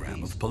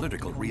program of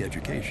political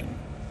re-education.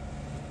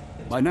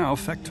 By now,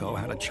 Fecteau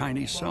had a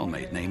Chinese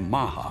cellmate named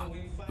Maha,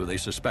 who they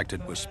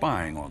suspected was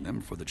spying on them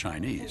for the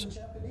Chinese.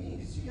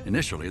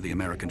 Initially, the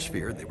Americans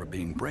feared they were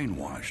being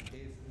brainwashed,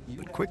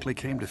 but quickly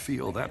came to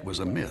feel that was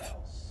a myth.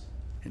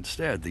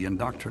 Instead, the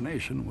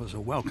indoctrination was a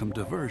welcome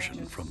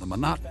diversion from the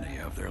monotony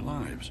of their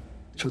lives.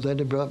 So then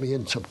they brought me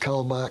in some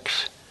Karl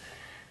Marx,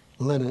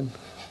 Lenin,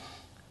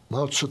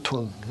 Mao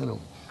Zedong, you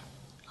know.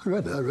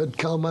 I read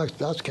Karl Marx,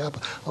 Das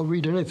Kapital. I'll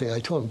read anything. I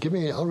told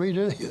him, I'll read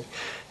anything.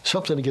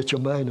 Something to get your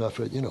mind off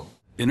it, you know.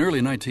 In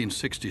early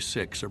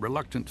 1966, a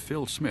reluctant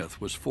Phil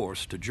Smith was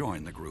forced to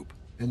join the group.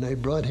 And they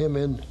brought him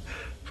in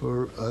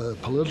for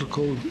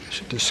political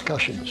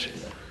discussions.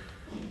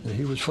 And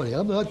he was funny.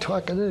 I'm not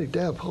talking any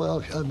damn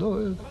politics.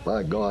 No,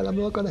 by God, I'm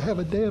not going to have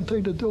a damn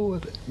thing to do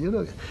with it. You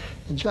know,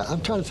 and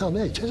I'm trying to tell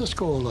them, hey, just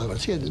go along with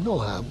it. See, there's no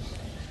harm.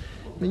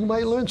 I mean, you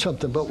might learn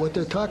something about what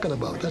they're talking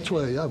about. That's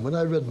why when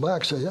I read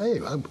Marx, I said,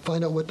 hey, I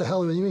find out what the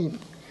hell you mean.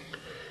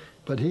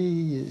 But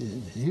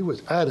he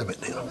was adamant.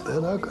 You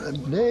know,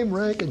 name,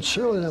 rank, and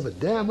serial number,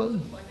 damn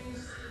him.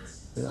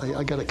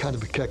 I got a kind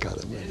of a kick out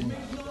of him,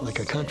 like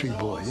a country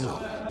boy, you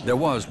know. There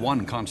was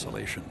one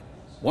consolation.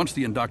 Once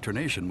the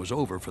indoctrination was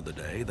over for the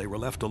day, they were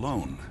left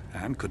alone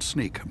and could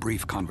sneak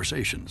brief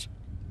conversations.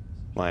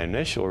 My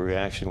initial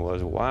reaction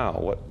was,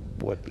 wow,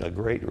 what a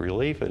great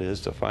relief it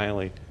is to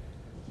finally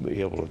be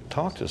able to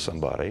talk to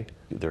somebody.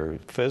 Their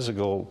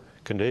physical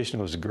condition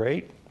was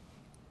great,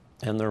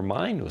 and their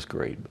mind was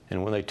great.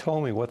 And when they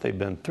told me what they'd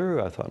been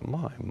through, I thought,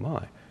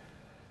 my,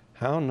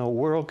 how in the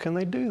world can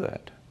they do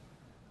that?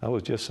 I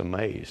was just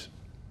amazed.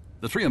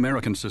 The three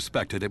Americans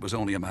suspected it was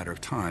only a matter of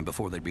time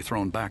before they'd be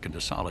thrown back into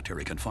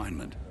solitary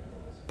confinement,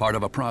 part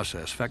of a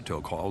process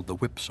Fecteau called the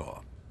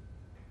whipsaw.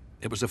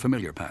 It was a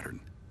familiar pattern.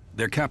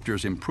 Their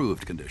captors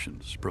improved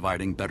conditions,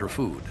 providing better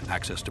food,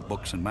 access to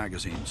books and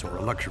magazines, or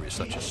a luxury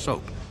such as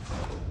soap,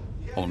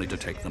 only to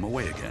take them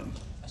away again.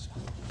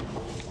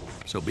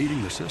 So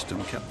beating the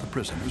system kept the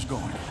prisoners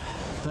going.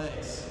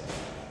 Thanks.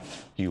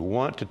 You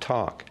want to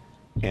talk,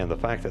 and the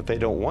fact that they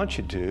don't want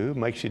you to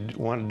makes you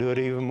want to do it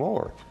even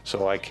more.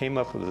 So I came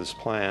up with this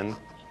plan,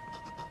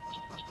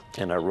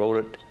 and I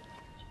wrote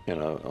it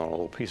on a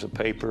little piece of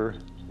paper,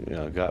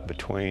 got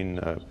between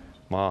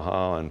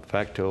Maha and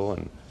Fecteau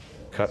and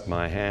cut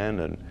my hand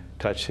and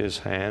touched his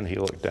hand. He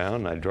looked down,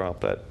 and I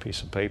dropped that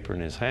piece of paper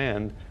in his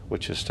hand,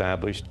 which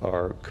established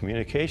our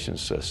communication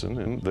system.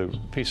 And the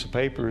piece of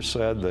paper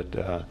said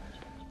that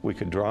we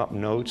could drop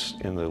notes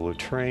in the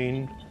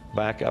latrine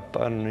back up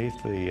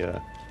underneath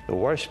the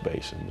wash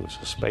basin. There was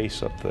a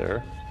space up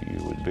there.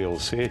 You would be able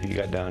to see it if you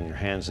got down on your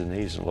hands and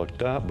knees and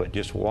looked up, but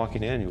just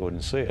walking in, you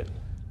wouldn't see it.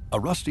 A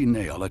rusty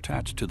nail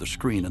attached to the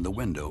screen in the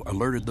window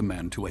alerted the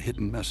men to a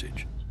hidden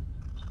message.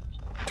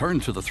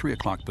 Turned to the 3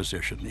 o'clock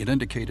position, it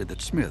indicated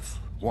that Smith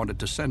wanted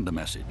to send a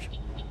message.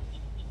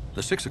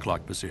 The 6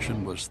 o'clock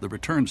position was the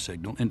return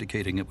signal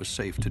indicating it was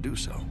safe to do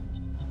so.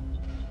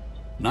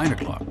 9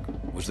 o'clock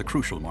was the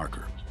crucial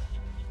marker.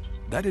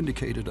 That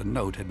indicated a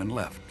note had been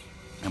left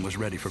and was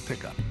ready for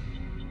pickup.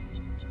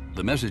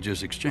 The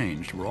messages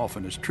exchanged were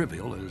often as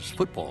trivial as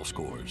football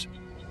scores.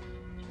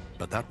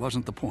 But that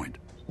wasn't the point.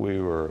 We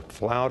were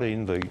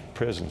flouting the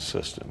prison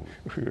system.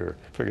 We were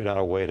figuring out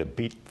a way to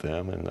beat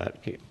them, and that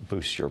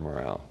boosts your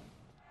morale.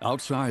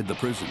 Outside the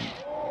prison,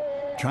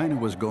 China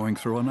was going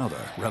through another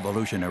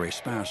revolutionary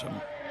spasm.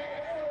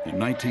 In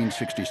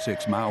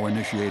 1966, Mao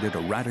initiated a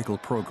radical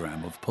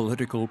program of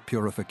political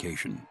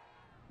purification.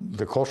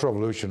 The Cultural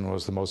Revolution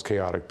was the most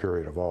chaotic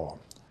period of all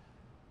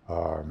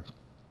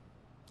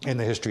in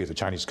the history of the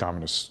Chinese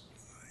Communists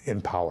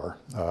in power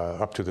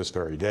up to this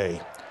very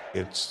day.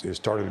 It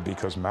started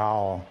because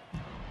Mao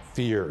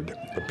feared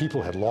the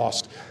people had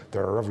lost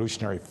their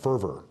revolutionary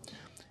fervor,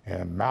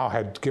 and Mao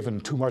had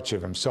given too much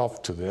of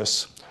himself to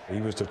this.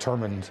 He was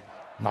determined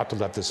not to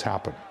let this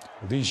happen.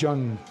 These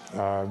young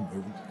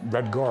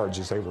Red Guards,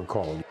 as they were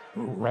called,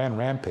 ran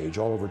rampage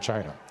all over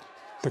China.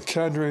 The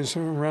cadres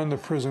around the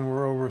prison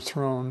were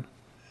overthrown,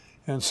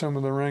 and some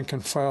of the rank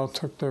and file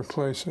took their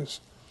places.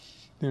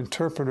 The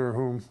interpreter,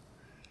 whom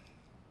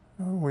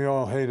we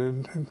all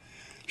hated,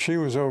 she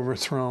was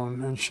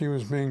overthrown, and she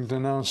was being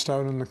denounced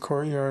out in the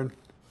courtyard.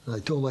 And I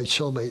told my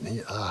cellmate, and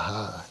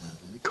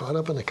he, caught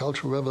up in the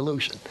Cultural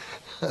Revolution.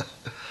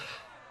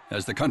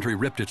 As the country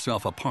ripped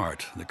itself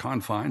apart, the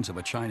confines of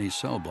a Chinese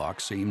cell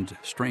block seemed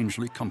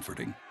strangely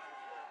comforting.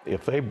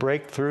 If they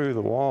break through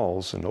the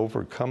walls and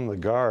overcome the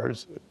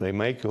guards, they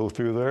may go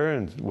through there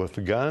and with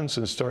the guns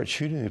and start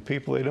shooting the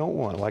people they don't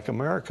want, like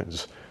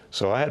Americans.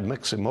 So I had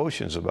mixed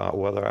emotions about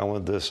whether I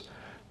wanted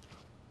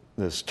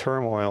this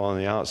turmoil on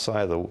the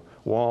outside of the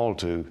wall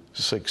to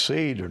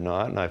succeed or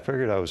not, and I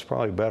figured I was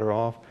probably better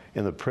off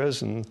in the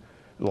prison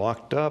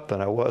locked up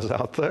than I was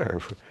out there.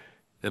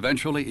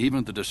 Eventually,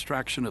 even the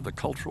distraction of the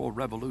Cultural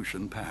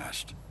Revolution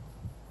passed.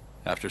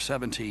 After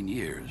 17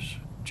 years,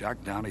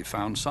 Jack Downey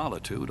found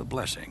solitude a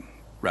blessing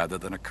rather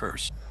than a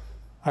curse.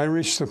 I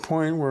reached the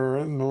point where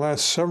in the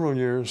last several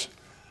years,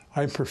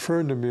 I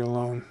preferred to be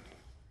alone.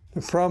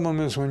 The problem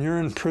is when you're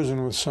in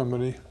prison with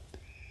somebody,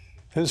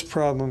 his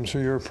problems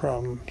are your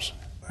problems.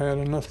 I had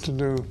enough to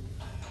do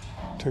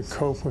to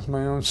cope with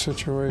my own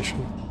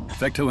situation.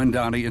 Fecteau and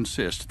Downey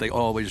insist they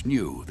always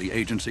knew the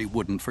agency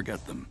wouldn't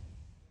forget them.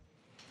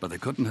 But they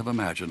couldn't have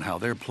imagined how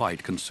their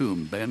plight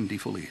consumed Ben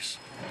DeFelice.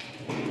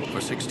 For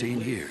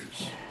 16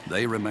 years,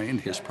 they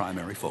remained his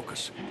primary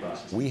focus.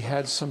 We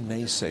had some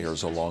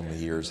naysayers along the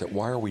years that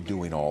why are we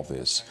doing all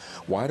this?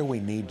 Why do we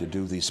need to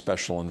do these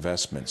special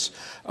investments?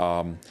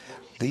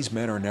 These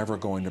men are never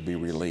going to be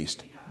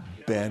released.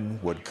 Ben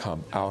would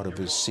come out of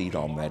his seat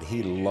on that.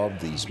 He loved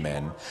these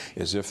men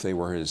as if they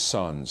were his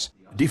sons.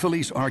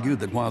 DeFelice argued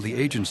that while the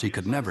agency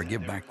could never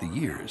give back the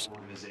years,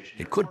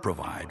 it could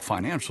provide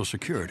financial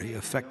security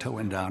if Fecteau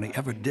and Downey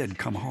ever did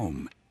come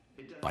home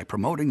by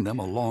promoting them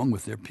along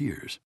with their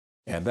peers.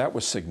 And that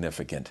was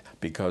significant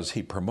because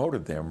he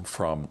promoted them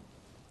from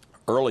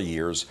early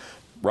years,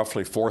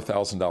 roughly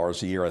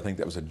 $4,000 a year, I think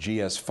that was a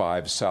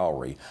GS-5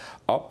 salary,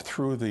 up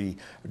through the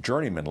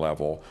journeyman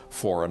level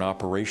for an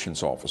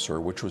operations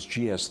officer, which was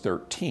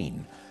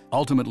GS-13.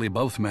 Ultimately,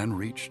 both men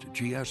reached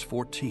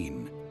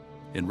GS-14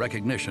 in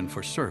recognition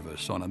for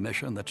service on a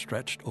mission that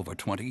stretched over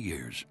 20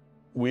 years.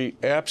 We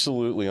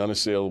absolutely,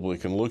 unassailably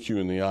can look you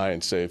in the eye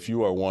and say, if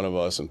you are one of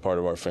us and part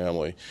of our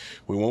family,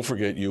 we won't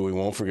forget you, we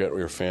won't forget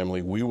your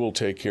family, we will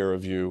take care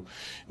of you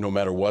no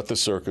matter what the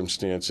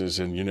circumstances.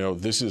 And you know,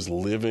 this is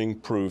living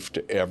proof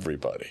to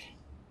everybody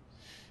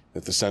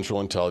that the Central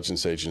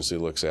Intelligence Agency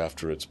looks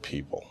after its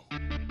people.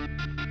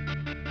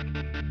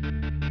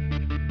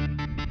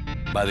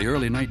 By the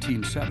early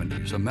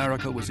 1970s,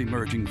 America was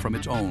emerging from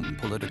its own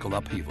political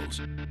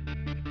upheavals.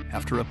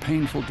 After a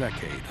painful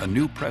decade, a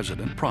new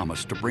president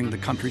promised to bring the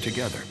country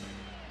together.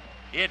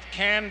 It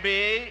can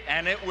be,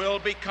 and it will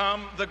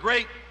become, the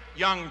great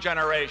young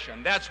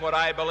generation. That's what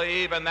I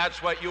believe, and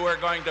that's what you are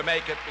going to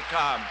make it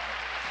become.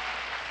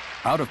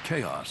 Out of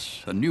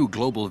chaos, a new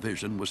global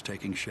vision was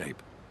taking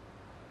shape.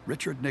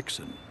 Richard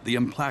Nixon, the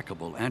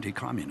implacable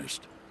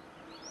anti-communist,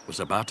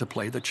 was about to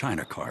play the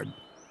China card.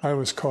 I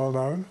was called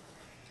out,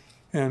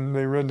 and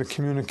they read the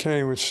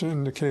communique, which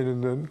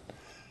indicated that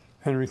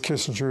Henry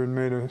Kissinger had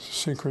made a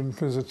secret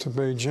visit to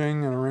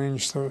Beijing and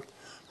arranged that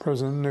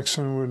President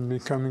Nixon would be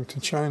coming to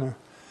China.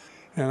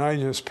 And I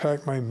just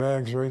packed my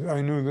bags right.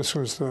 I knew this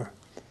was the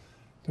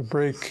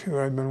break that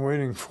I'd been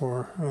waiting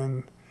for,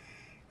 and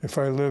if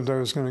I lived, I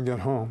was going to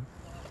get home.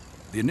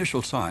 The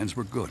initial signs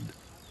were good.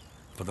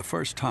 For the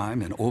first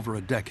time in over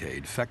a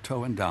decade,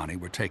 Fecteau and Downey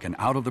were taken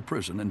out of the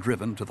prison and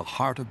driven to the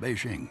heart of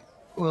Beijing.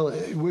 Well,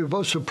 we were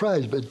both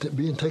surprised, but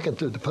being taken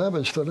to the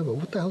department store,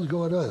 what the hell's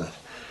going on?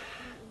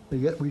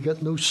 We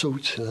got new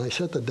suits, and I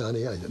said to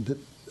Downey,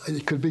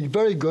 it could be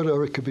very good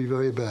or it could be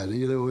very bad.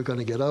 Either we're going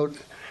to get out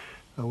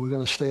or we're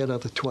going to stay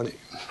another 20.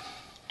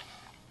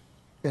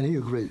 And he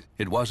agreed.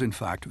 It was, in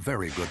fact,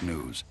 very good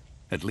news,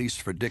 at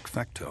least for Dick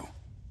Fecteau.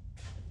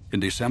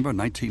 In December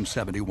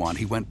 1971,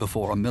 he went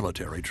before a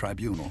military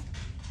tribunal.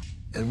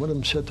 And one of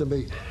them said to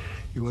me,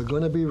 you are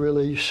going to be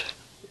released.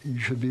 You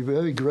should be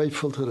very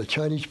grateful to the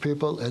Chinese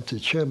people and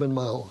to Chairman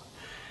Mao.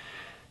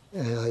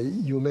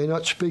 You may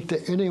not speak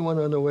to anyone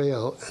on the way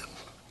out.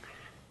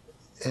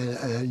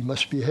 And you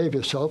must behave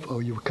yourself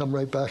or you will come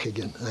right back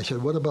again. I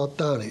said, what about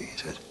Downey? He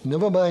said,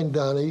 never mind,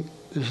 Downey.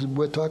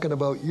 We're talking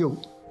about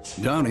you.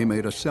 Downey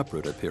made a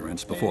separate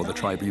appearance before the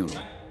tribunal.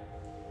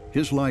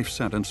 His life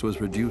sentence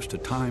was reduced to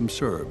time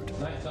served,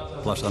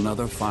 plus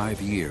another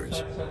 5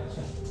 years.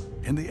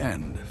 In the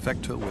end,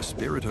 Fecteau was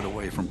spirited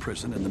away from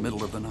prison in the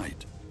middle of the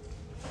night.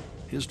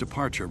 His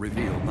departure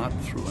revealed not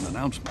through an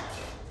announcement,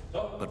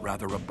 but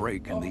rather a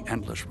break in the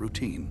endless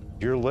routine.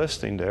 You're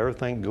listening to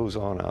everything that goes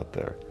on out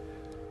there.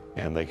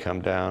 And they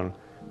come down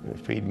and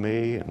feed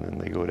me, and then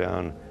they go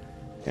down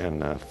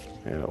and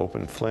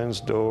open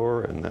Flynn's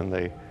door, and then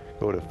they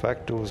go to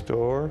Fecteau's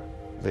door.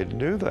 They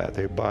do that.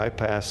 They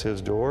bypass his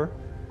door,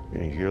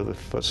 and you hear the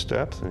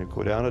footsteps, and you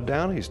go down to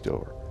Downey's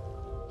door.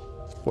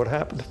 What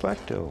happened to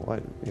Fecteau? Why,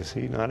 is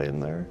he not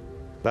in there?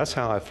 That's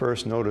how I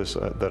first noticed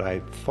that I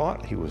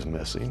thought he was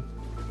missing.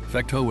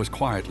 Fecteau was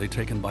quietly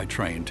taken by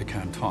train to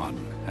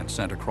Canton and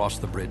sent across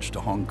the bridge to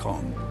Hong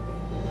Kong.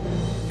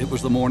 It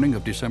was the morning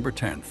of December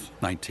 10th,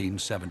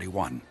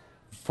 1971.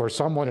 For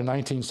someone in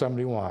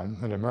 1971,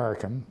 an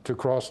American, to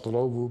cross the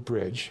Lovu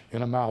Bridge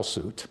in a Mao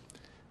suit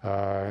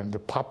and to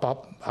pop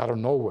up out of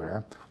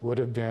nowhere would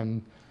have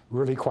been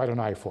really quite an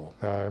eyeful,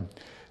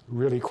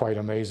 really quite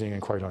amazing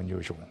and quite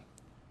unusual.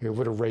 It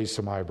would have raised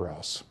some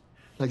eyebrows.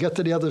 I got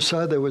to the other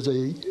side, there was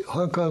a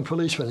Hong Kong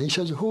policeman. He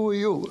says, "Who are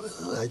you?"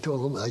 I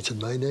told him, I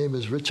said, "My name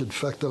is Richard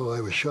Fecto.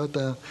 I was shot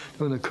down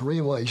during the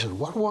Korean War." He said,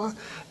 "What war?"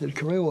 The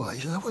Korean War. He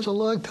said, "That was a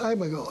long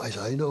time ago." I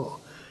said, "I know."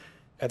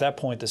 At that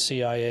point, the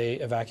CIA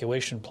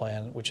evacuation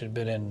plan, which had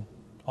been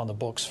on the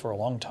books for a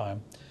long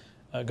time,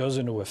 goes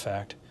into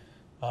effect.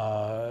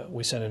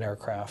 We send an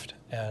aircraft,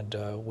 and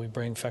we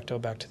bring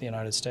Fecto back to the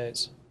United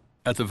States.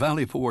 At the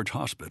Valley Forge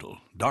Hospital,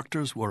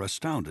 doctors were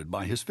astounded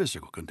by his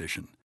physical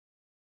condition.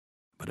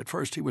 But at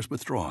first he was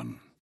withdrawn,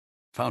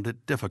 found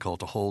it difficult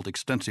to hold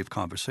extensive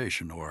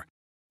conversation or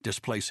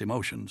displace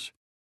emotions.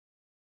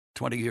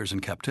 20 years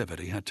in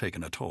captivity had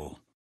taken a toll.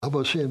 How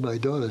about seeing my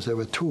daughters? There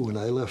were 2 when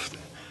I left.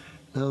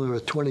 Now there are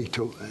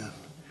 22.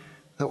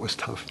 That was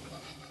tough.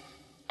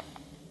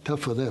 Tough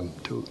for them,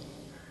 too.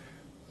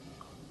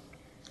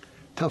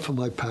 Tough for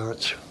my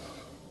parents.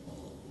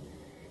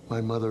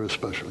 My mother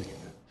especially.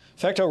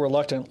 Fecto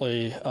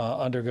reluctantly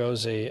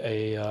undergoes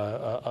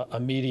a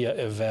media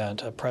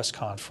event, a press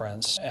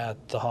conference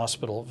at the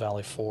hospital at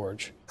Valley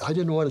Forge. I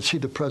didn't want to see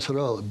the press at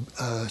all.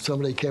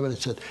 Somebody came in and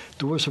said,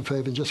 "Do us a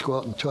favor and just go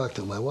out and talk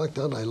to them." I walked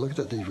down and I looked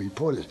at these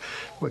reporters.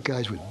 Were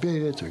guys with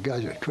beards or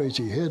guys with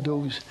crazy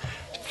hairdos,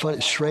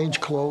 funny, strange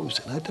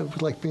clothes. And I thought it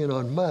was like being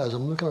on Mars.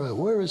 I'm looking around,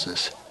 where is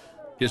this?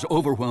 His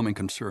overwhelming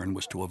concern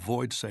was to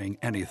avoid saying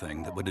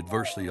anything that would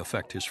adversely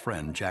affect his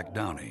friend Jack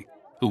Downey,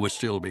 who was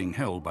still being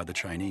held by the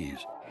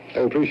Chinese. I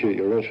appreciate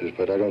your interest,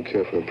 but I don't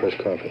care for a press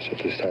conference at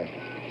this time.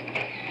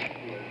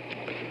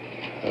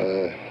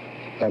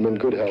 I'm in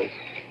good health.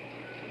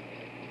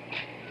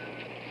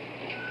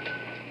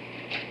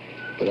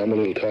 But I'm a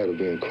little tired of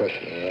being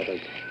questioned, and I'd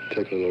like to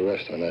take a little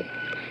rest on that.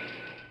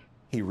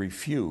 He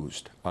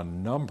refused a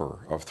number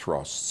of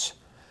thrusts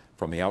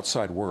from the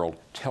outside world.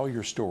 Tell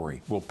your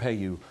story. We'll pay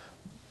you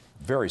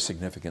very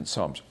significant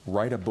sums.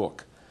 Write a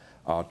book.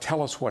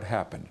 Tell us what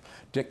happened.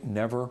 Dick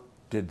never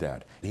did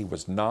that. He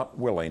was not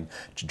willing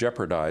to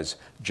jeopardize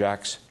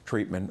Jack's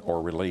treatment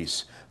or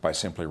release by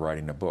simply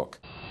writing a book.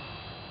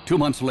 2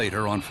 months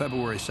later, on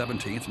February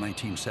 17,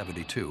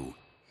 1972,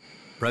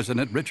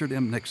 President Richard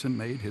M. Nixon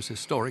made his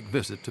historic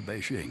visit to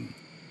Beijing.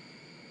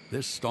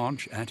 This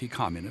staunch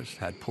anti-communist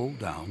had pulled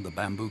down the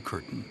bamboo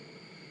curtain.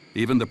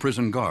 Even the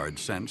prison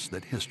guards sensed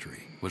that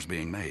history was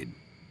being made.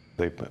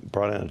 They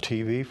brought in a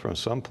TV from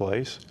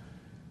someplace,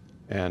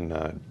 and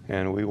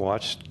we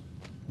watched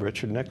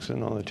Richard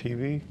Nixon on the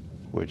TV,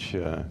 which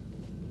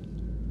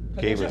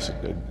gave us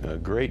a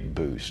great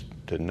boost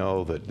to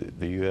know that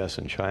the U.S.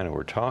 and China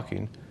were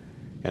talking.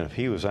 And if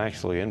he was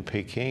actually in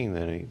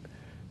Peking,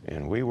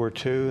 and we were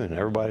too, and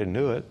everybody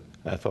knew it,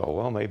 I thought,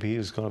 well, maybe he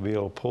was going to be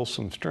able to pull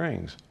some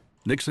strings.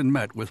 Nixon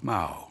met with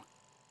Mao,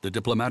 the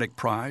diplomatic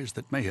prize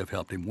that may have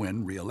helped him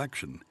win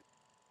re-election,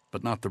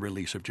 but not the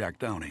release of Jack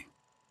Downey.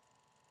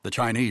 The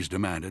Chinese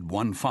demanded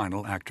one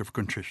final act of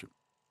contrition.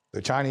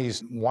 The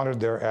Chinese wanted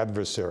their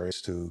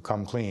adversaries to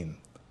come clean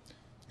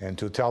and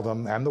to tell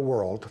them and the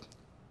world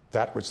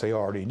that which they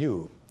already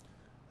knew,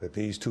 that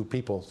these 2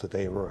 people that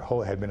they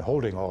had been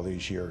holding all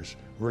these years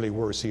really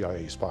were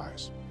CIA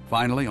spies.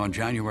 Finally, on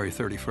January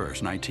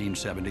 31st,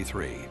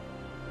 1973,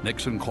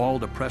 Nixon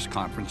called a press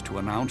conference to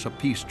announce a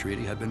peace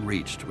treaty had been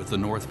reached with the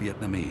North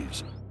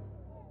Vietnamese.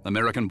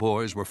 American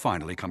boys were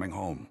finally coming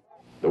home.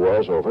 The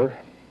war's over.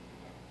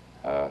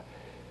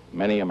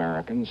 Many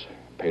Americans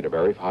paid a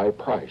very high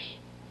price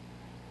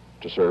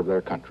to serve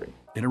their country.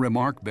 In a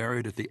remark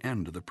buried at the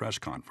end of the press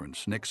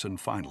conference, Nixon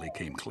finally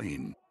came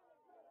clean.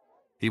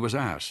 He was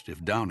asked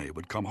if Downey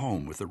would come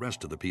home with the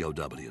rest of the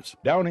POWs.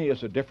 Downey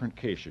is a different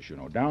case, as you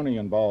know. Downey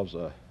involves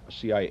a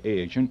CIA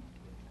agent,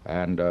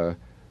 and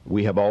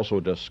we have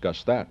also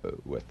discussed that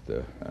with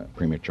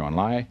Premier Chou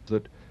En-lai,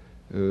 that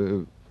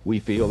we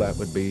feel that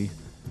would be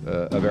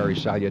a very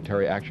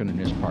salutary action in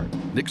his part.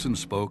 Nixon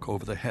spoke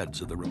over the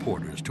heads of the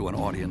reporters to an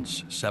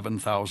audience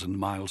 7,000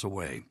 miles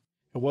away.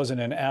 It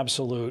wasn't an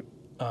absolute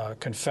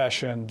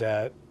confession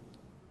that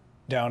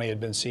Downey had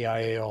been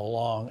CIA all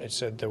along. It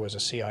said there was a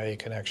CIA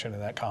connection,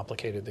 and that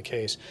complicated the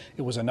case.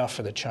 It was enough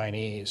for the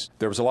Chinese.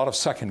 There was a lot of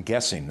second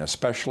guessing,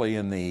 especially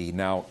in the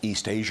now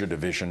East Asia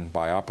division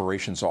by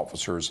operations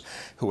officers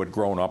who had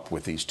grown up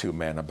with these 2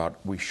 men about,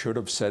 we should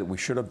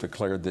have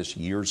declared this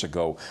years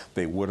ago,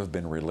 they would have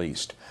been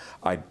released.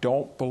 I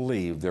don't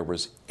believe there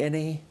was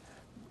any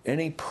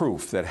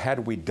proof that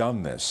had we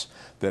done this,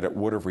 that it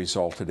would have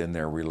resulted in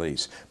their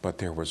release. But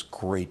there was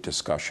great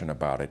discussion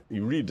about it.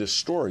 You read this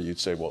story, you'd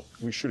say, well,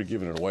 we should have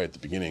given it away at the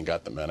beginning and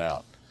got the men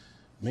out.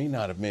 May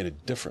not have made a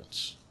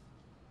difference.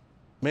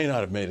 May not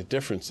have made a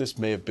difference. This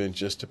may have been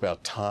just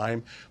about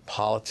time,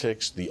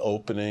 politics, the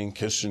opening,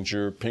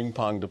 Kissinger,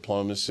 ping-pong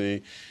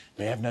diplomacy.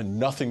 May have had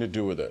nothing to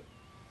do with it.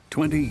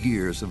 20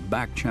 years of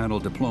back-channel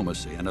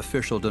diplomacy and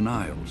official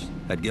denials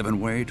had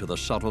given way to the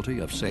subtlety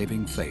of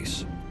saving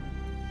face.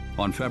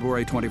 On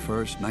February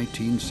 21st,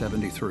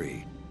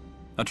 1973,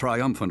 A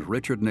triumphant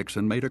Richard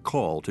Nixon made a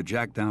call to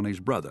Jack Downey's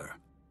brother,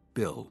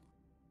 Bill.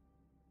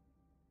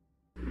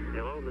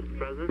 Hello, Mr.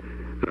 President.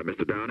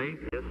 Mr. Downey?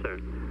 Yes, sir.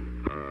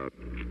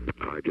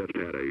 I just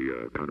had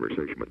a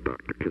conversation with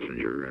Dr.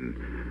 Kissinger,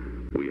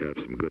 and we have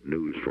some good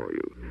news for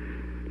you.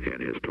 In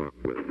his talk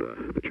with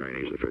the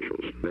Chinese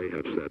officials, they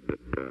have said that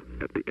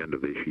at the end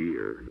of this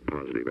year,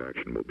 positive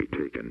action will be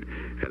taken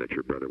and that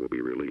your brother will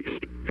be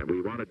released. And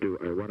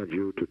I wanted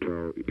you to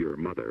tell your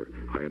mother,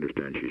 I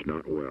understand she's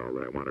not well,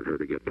 that I wanted her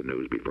to get the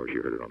news before she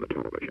heard it on the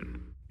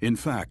television. In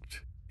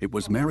fact, it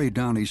was Mary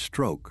Downey's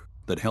stroke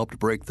that helped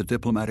break the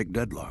diplomatic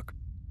deadlock.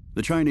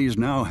 The Chinese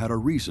now had a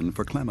reason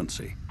for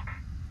clemency.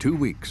 2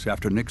 weeks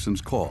after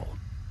Nixon's call,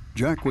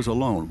 Jack was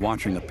alone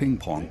watching a ping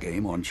pong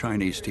game on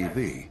Chinese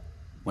TV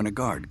when a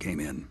guard came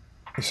in.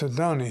 He said,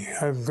 Downey,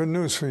 I have good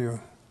news for you.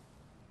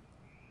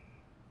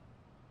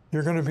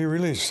 You're going to be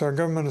released. Our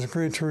government has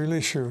agreed to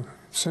release you,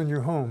 send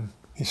you home.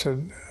 He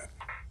said,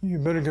 you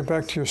better get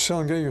back to your cell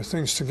and get your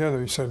things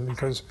together, he said,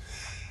 because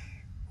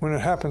when it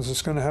happens,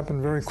 it's going to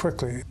happen very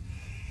quickly.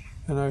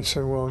 And I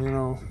said, well, you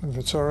know, if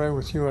it's all right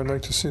with you, I'd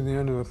like to see the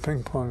end of the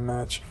ping pong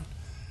match.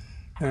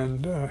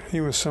 And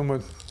he was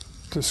somewhat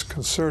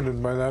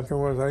disconcerted by that.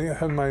 I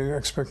had my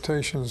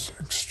expectations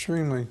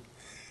extremely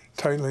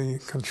tightly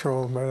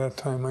controlled by that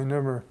time. I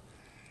never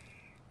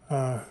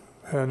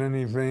had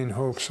any vain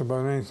hopes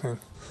about anything.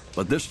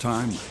 But this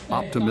time,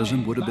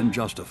 optimism would have been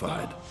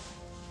justified.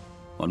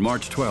 On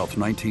March 12,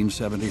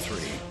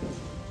 1973,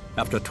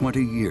 after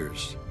 20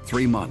 years,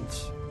 3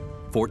 months,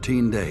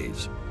 14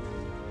 days,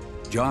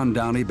 John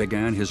Downey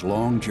began his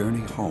long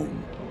journey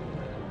home.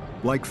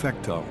 Like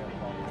Fecteau,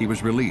 he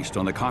was released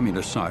on the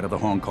communist side of the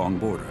Hong Kong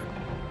border.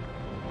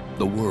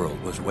 The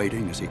world was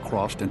waiting as he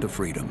crossed into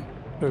freedom.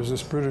 There was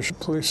this British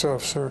police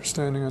officer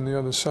standing on the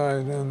other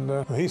side,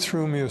 and he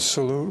threw me a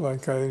salute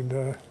like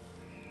I'd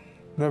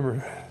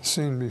never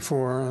seen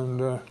before,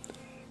 and in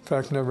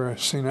fact never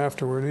seen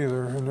afterward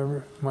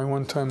either. My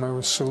one time I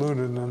was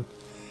saluted, and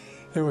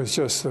it was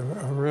just a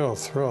real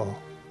thrill.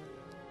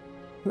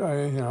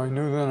 I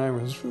knew then I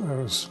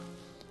was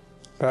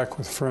back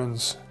with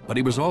friends. But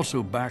he was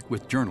also back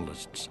with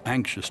journalists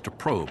anxious to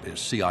probe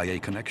his CIA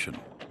connection.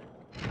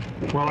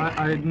 Well,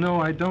 I know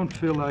I don't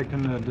feel I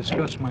can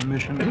discuss my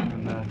mission,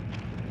 and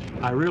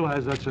I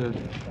realize that's an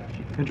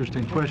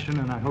interesting question,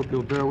 and I hope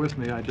you'll bear with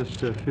me. I just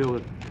feel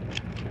that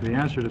the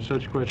answer to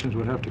such questions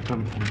would have to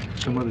come from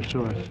some other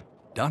source.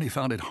 Downey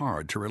found it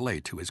hard to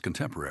relate to his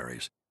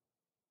contemporaries.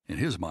 In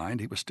his mind,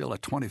 he was still a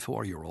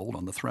 24-year-old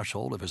on the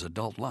threshold of his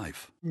adult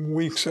life.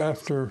 Weeks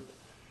after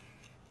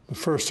the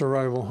first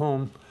arrival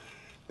home,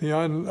 the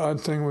odd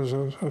thing was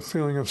a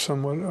feeling of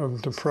somewhat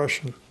of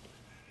depression.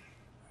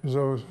 As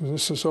though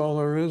this is all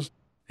there is.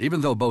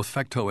 Even though both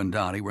Fecteau and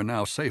Downey were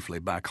now safely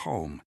back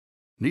home,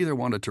 neither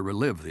wanted to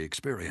relive the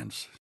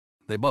experience.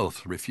 They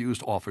both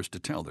refused offers to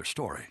tell their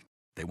story.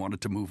 They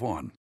wanted to move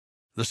on.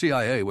 The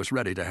CIA was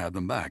ready to have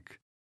them back.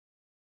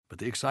 But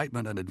the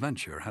excitement and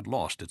adventure had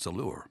lost its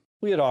allure.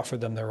 We had offered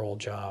them their old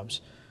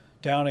jobs.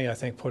 Downey, I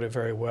think, put it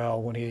very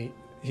well when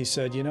he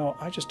said, you know,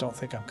 I just don't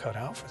think I'm cut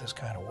out for this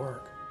kind of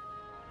work.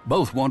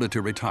 Both wanted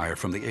to retire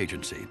from the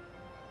agency.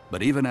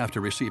 But even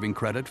after receiving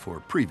credit for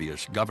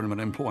previous government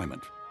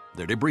employment,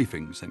 their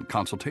debriefings and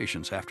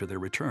consultations after their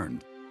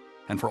return,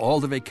 and for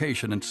all the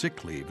vacation and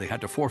sick leave they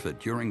had to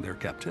forfeit during their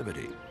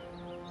captivity,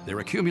 their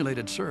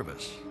accumulated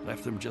service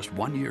left them just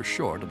 1 year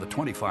short of the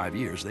 25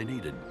 years they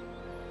needed.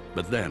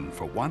 But then,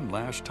 for one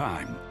last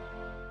time,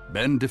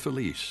 Ben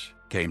DeFelice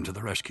came to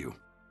the rescue.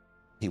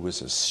 He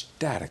was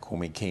ecstatic when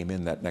we came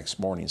in that next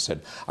morning and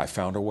said, I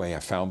found a way, I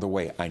found the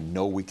way, I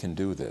know we can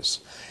do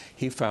this.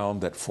 He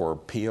found that for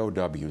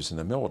POWs in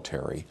the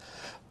military,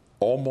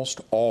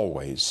 almost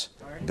always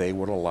they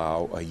would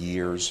allow a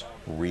year's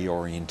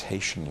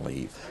reorientation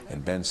leave.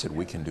 And Ben said,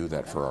 we can do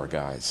that for our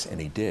guys. And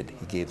he did.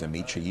 He gave them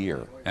each a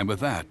year. And with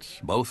that,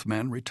 both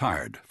men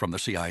retired from the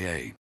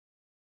CIA.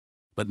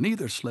 But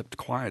neither slipped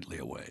quietly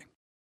away.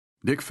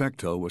 Dick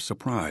Fecteau was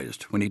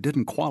surprised when he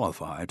didn't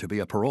qualify to be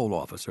a parole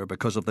officer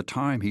because of the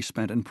time he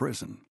spent in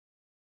prison,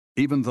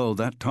 even though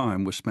that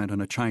time was spent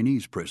in a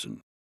Chinese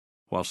prison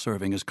while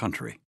serving his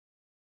country.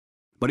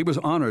 But he was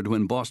honored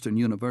when Boston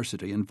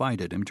University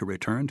invited him to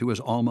return to his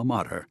alma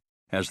mater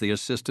as the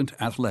assistant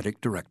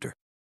athletic director.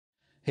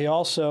 He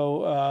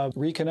also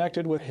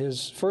reconnected with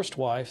his first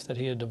wife that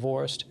he had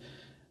divorced.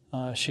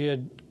 She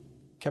had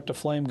kept a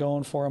flame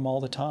going for him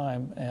all the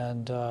time,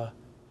 and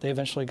they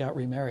eventually got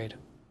remarried.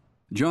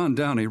 John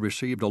Downey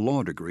received a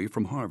law degree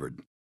from Harvard.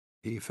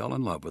 He fell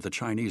in love with a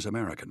Chinese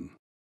American,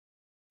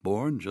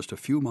 born just a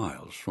few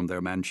miles from their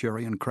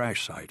Manchurian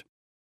crash site.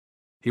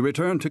 He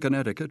returned to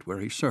Connecticut, where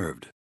he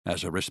served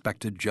as a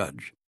respected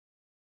judge.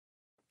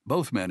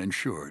 Both men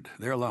ensured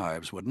their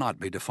lives would not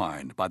be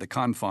defined by the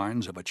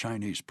confines of a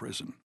Chinese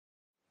prison.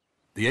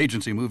 The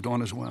agency moved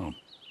on as well.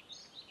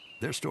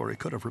 Their story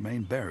could have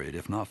remained buried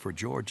if not for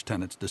George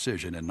Tenet's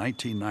decision in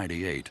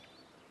 1998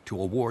 to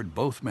award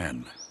both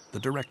men the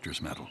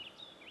Director's Medal.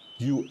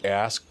 You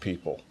ask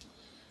people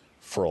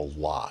for a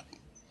lot.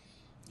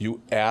 You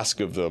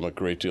ask of them a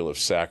great deal of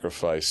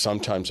sacrifice,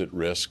 sometimes at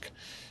risk.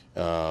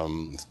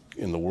 In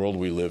the world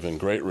we live in,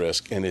 great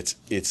risk, and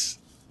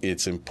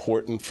it's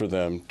important for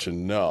them to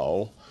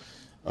know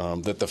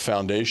that the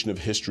foundation of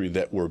history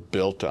that we're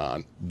built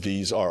on,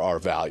 these are our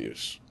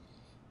values,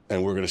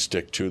 and we're going to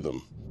stick to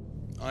them.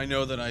 I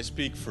know that I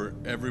speak for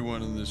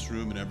everyone in this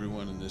room and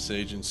everyone in this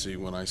agency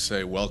when I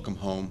say welcome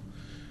home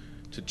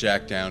to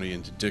Jack Downey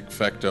and to Dick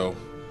Fecto,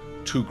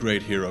 two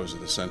great heroes of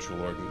the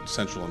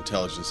Central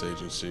Intelligence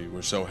Agency.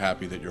 We're so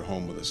happy that you're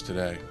home with us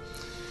today.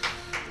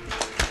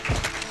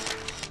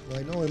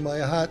 I know in my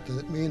heart that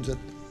it means that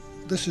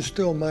this is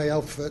still my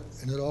outfit,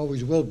 and it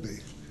always will be.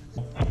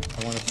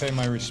 I want to pay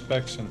my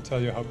respects and tell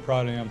you how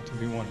proud I am to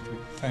be one of you.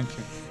 Thank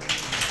you.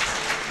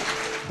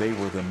 They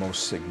were the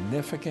most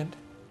significant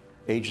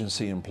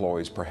agency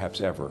employees perhaps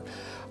ever.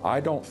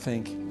 I don't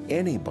think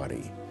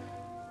anybody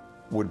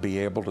would be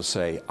able to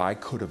say, I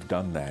could have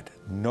done that.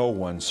 No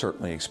one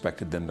certainly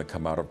expected them to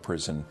come out of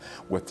prison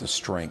with the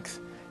strength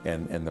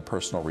and the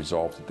personal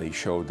resolve that they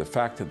showed. The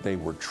fact that they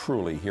were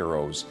truly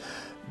heroes.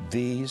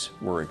 These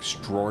were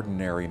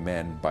extraordinary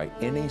men by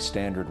any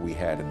standard we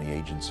had in the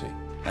agency.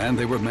 And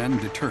they were men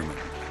determined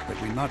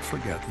that we not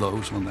forget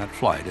those on that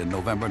flight in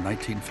November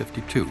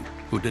 1952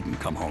 who didn't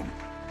come home.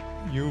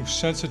 You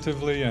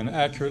sensitively and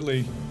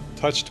accurately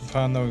touched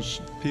upon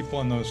those people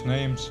and those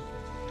names.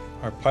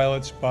 Our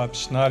pilots, Bob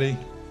Snoddy,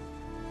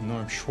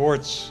 Norm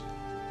Schwartz,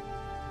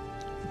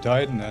 who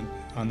died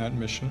on that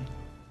mission.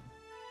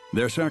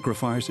 Their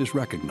sacrifice is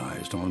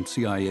recognized on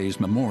CIA's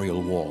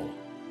memorial wall,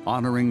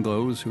 honoring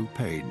those who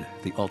paid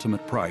the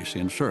ultimate price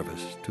in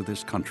service to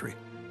this country.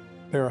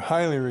 They were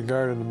highly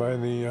regarded by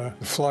the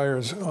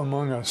flyers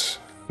among us.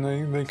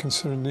 They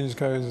considered these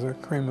guys the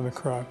cream of the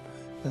crop.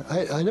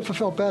 I never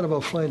felt bad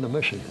about flying the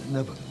mission,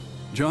 never.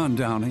 John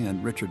Downey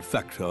and Richard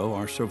Fecto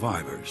are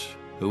survivors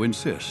who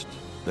insist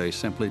they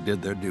simply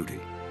did their duty.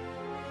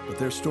 But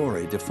their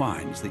story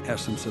defines the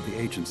essence of the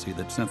agency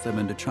that sent them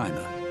into China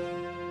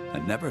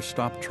and never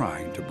stopped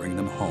trying to bring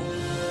them home.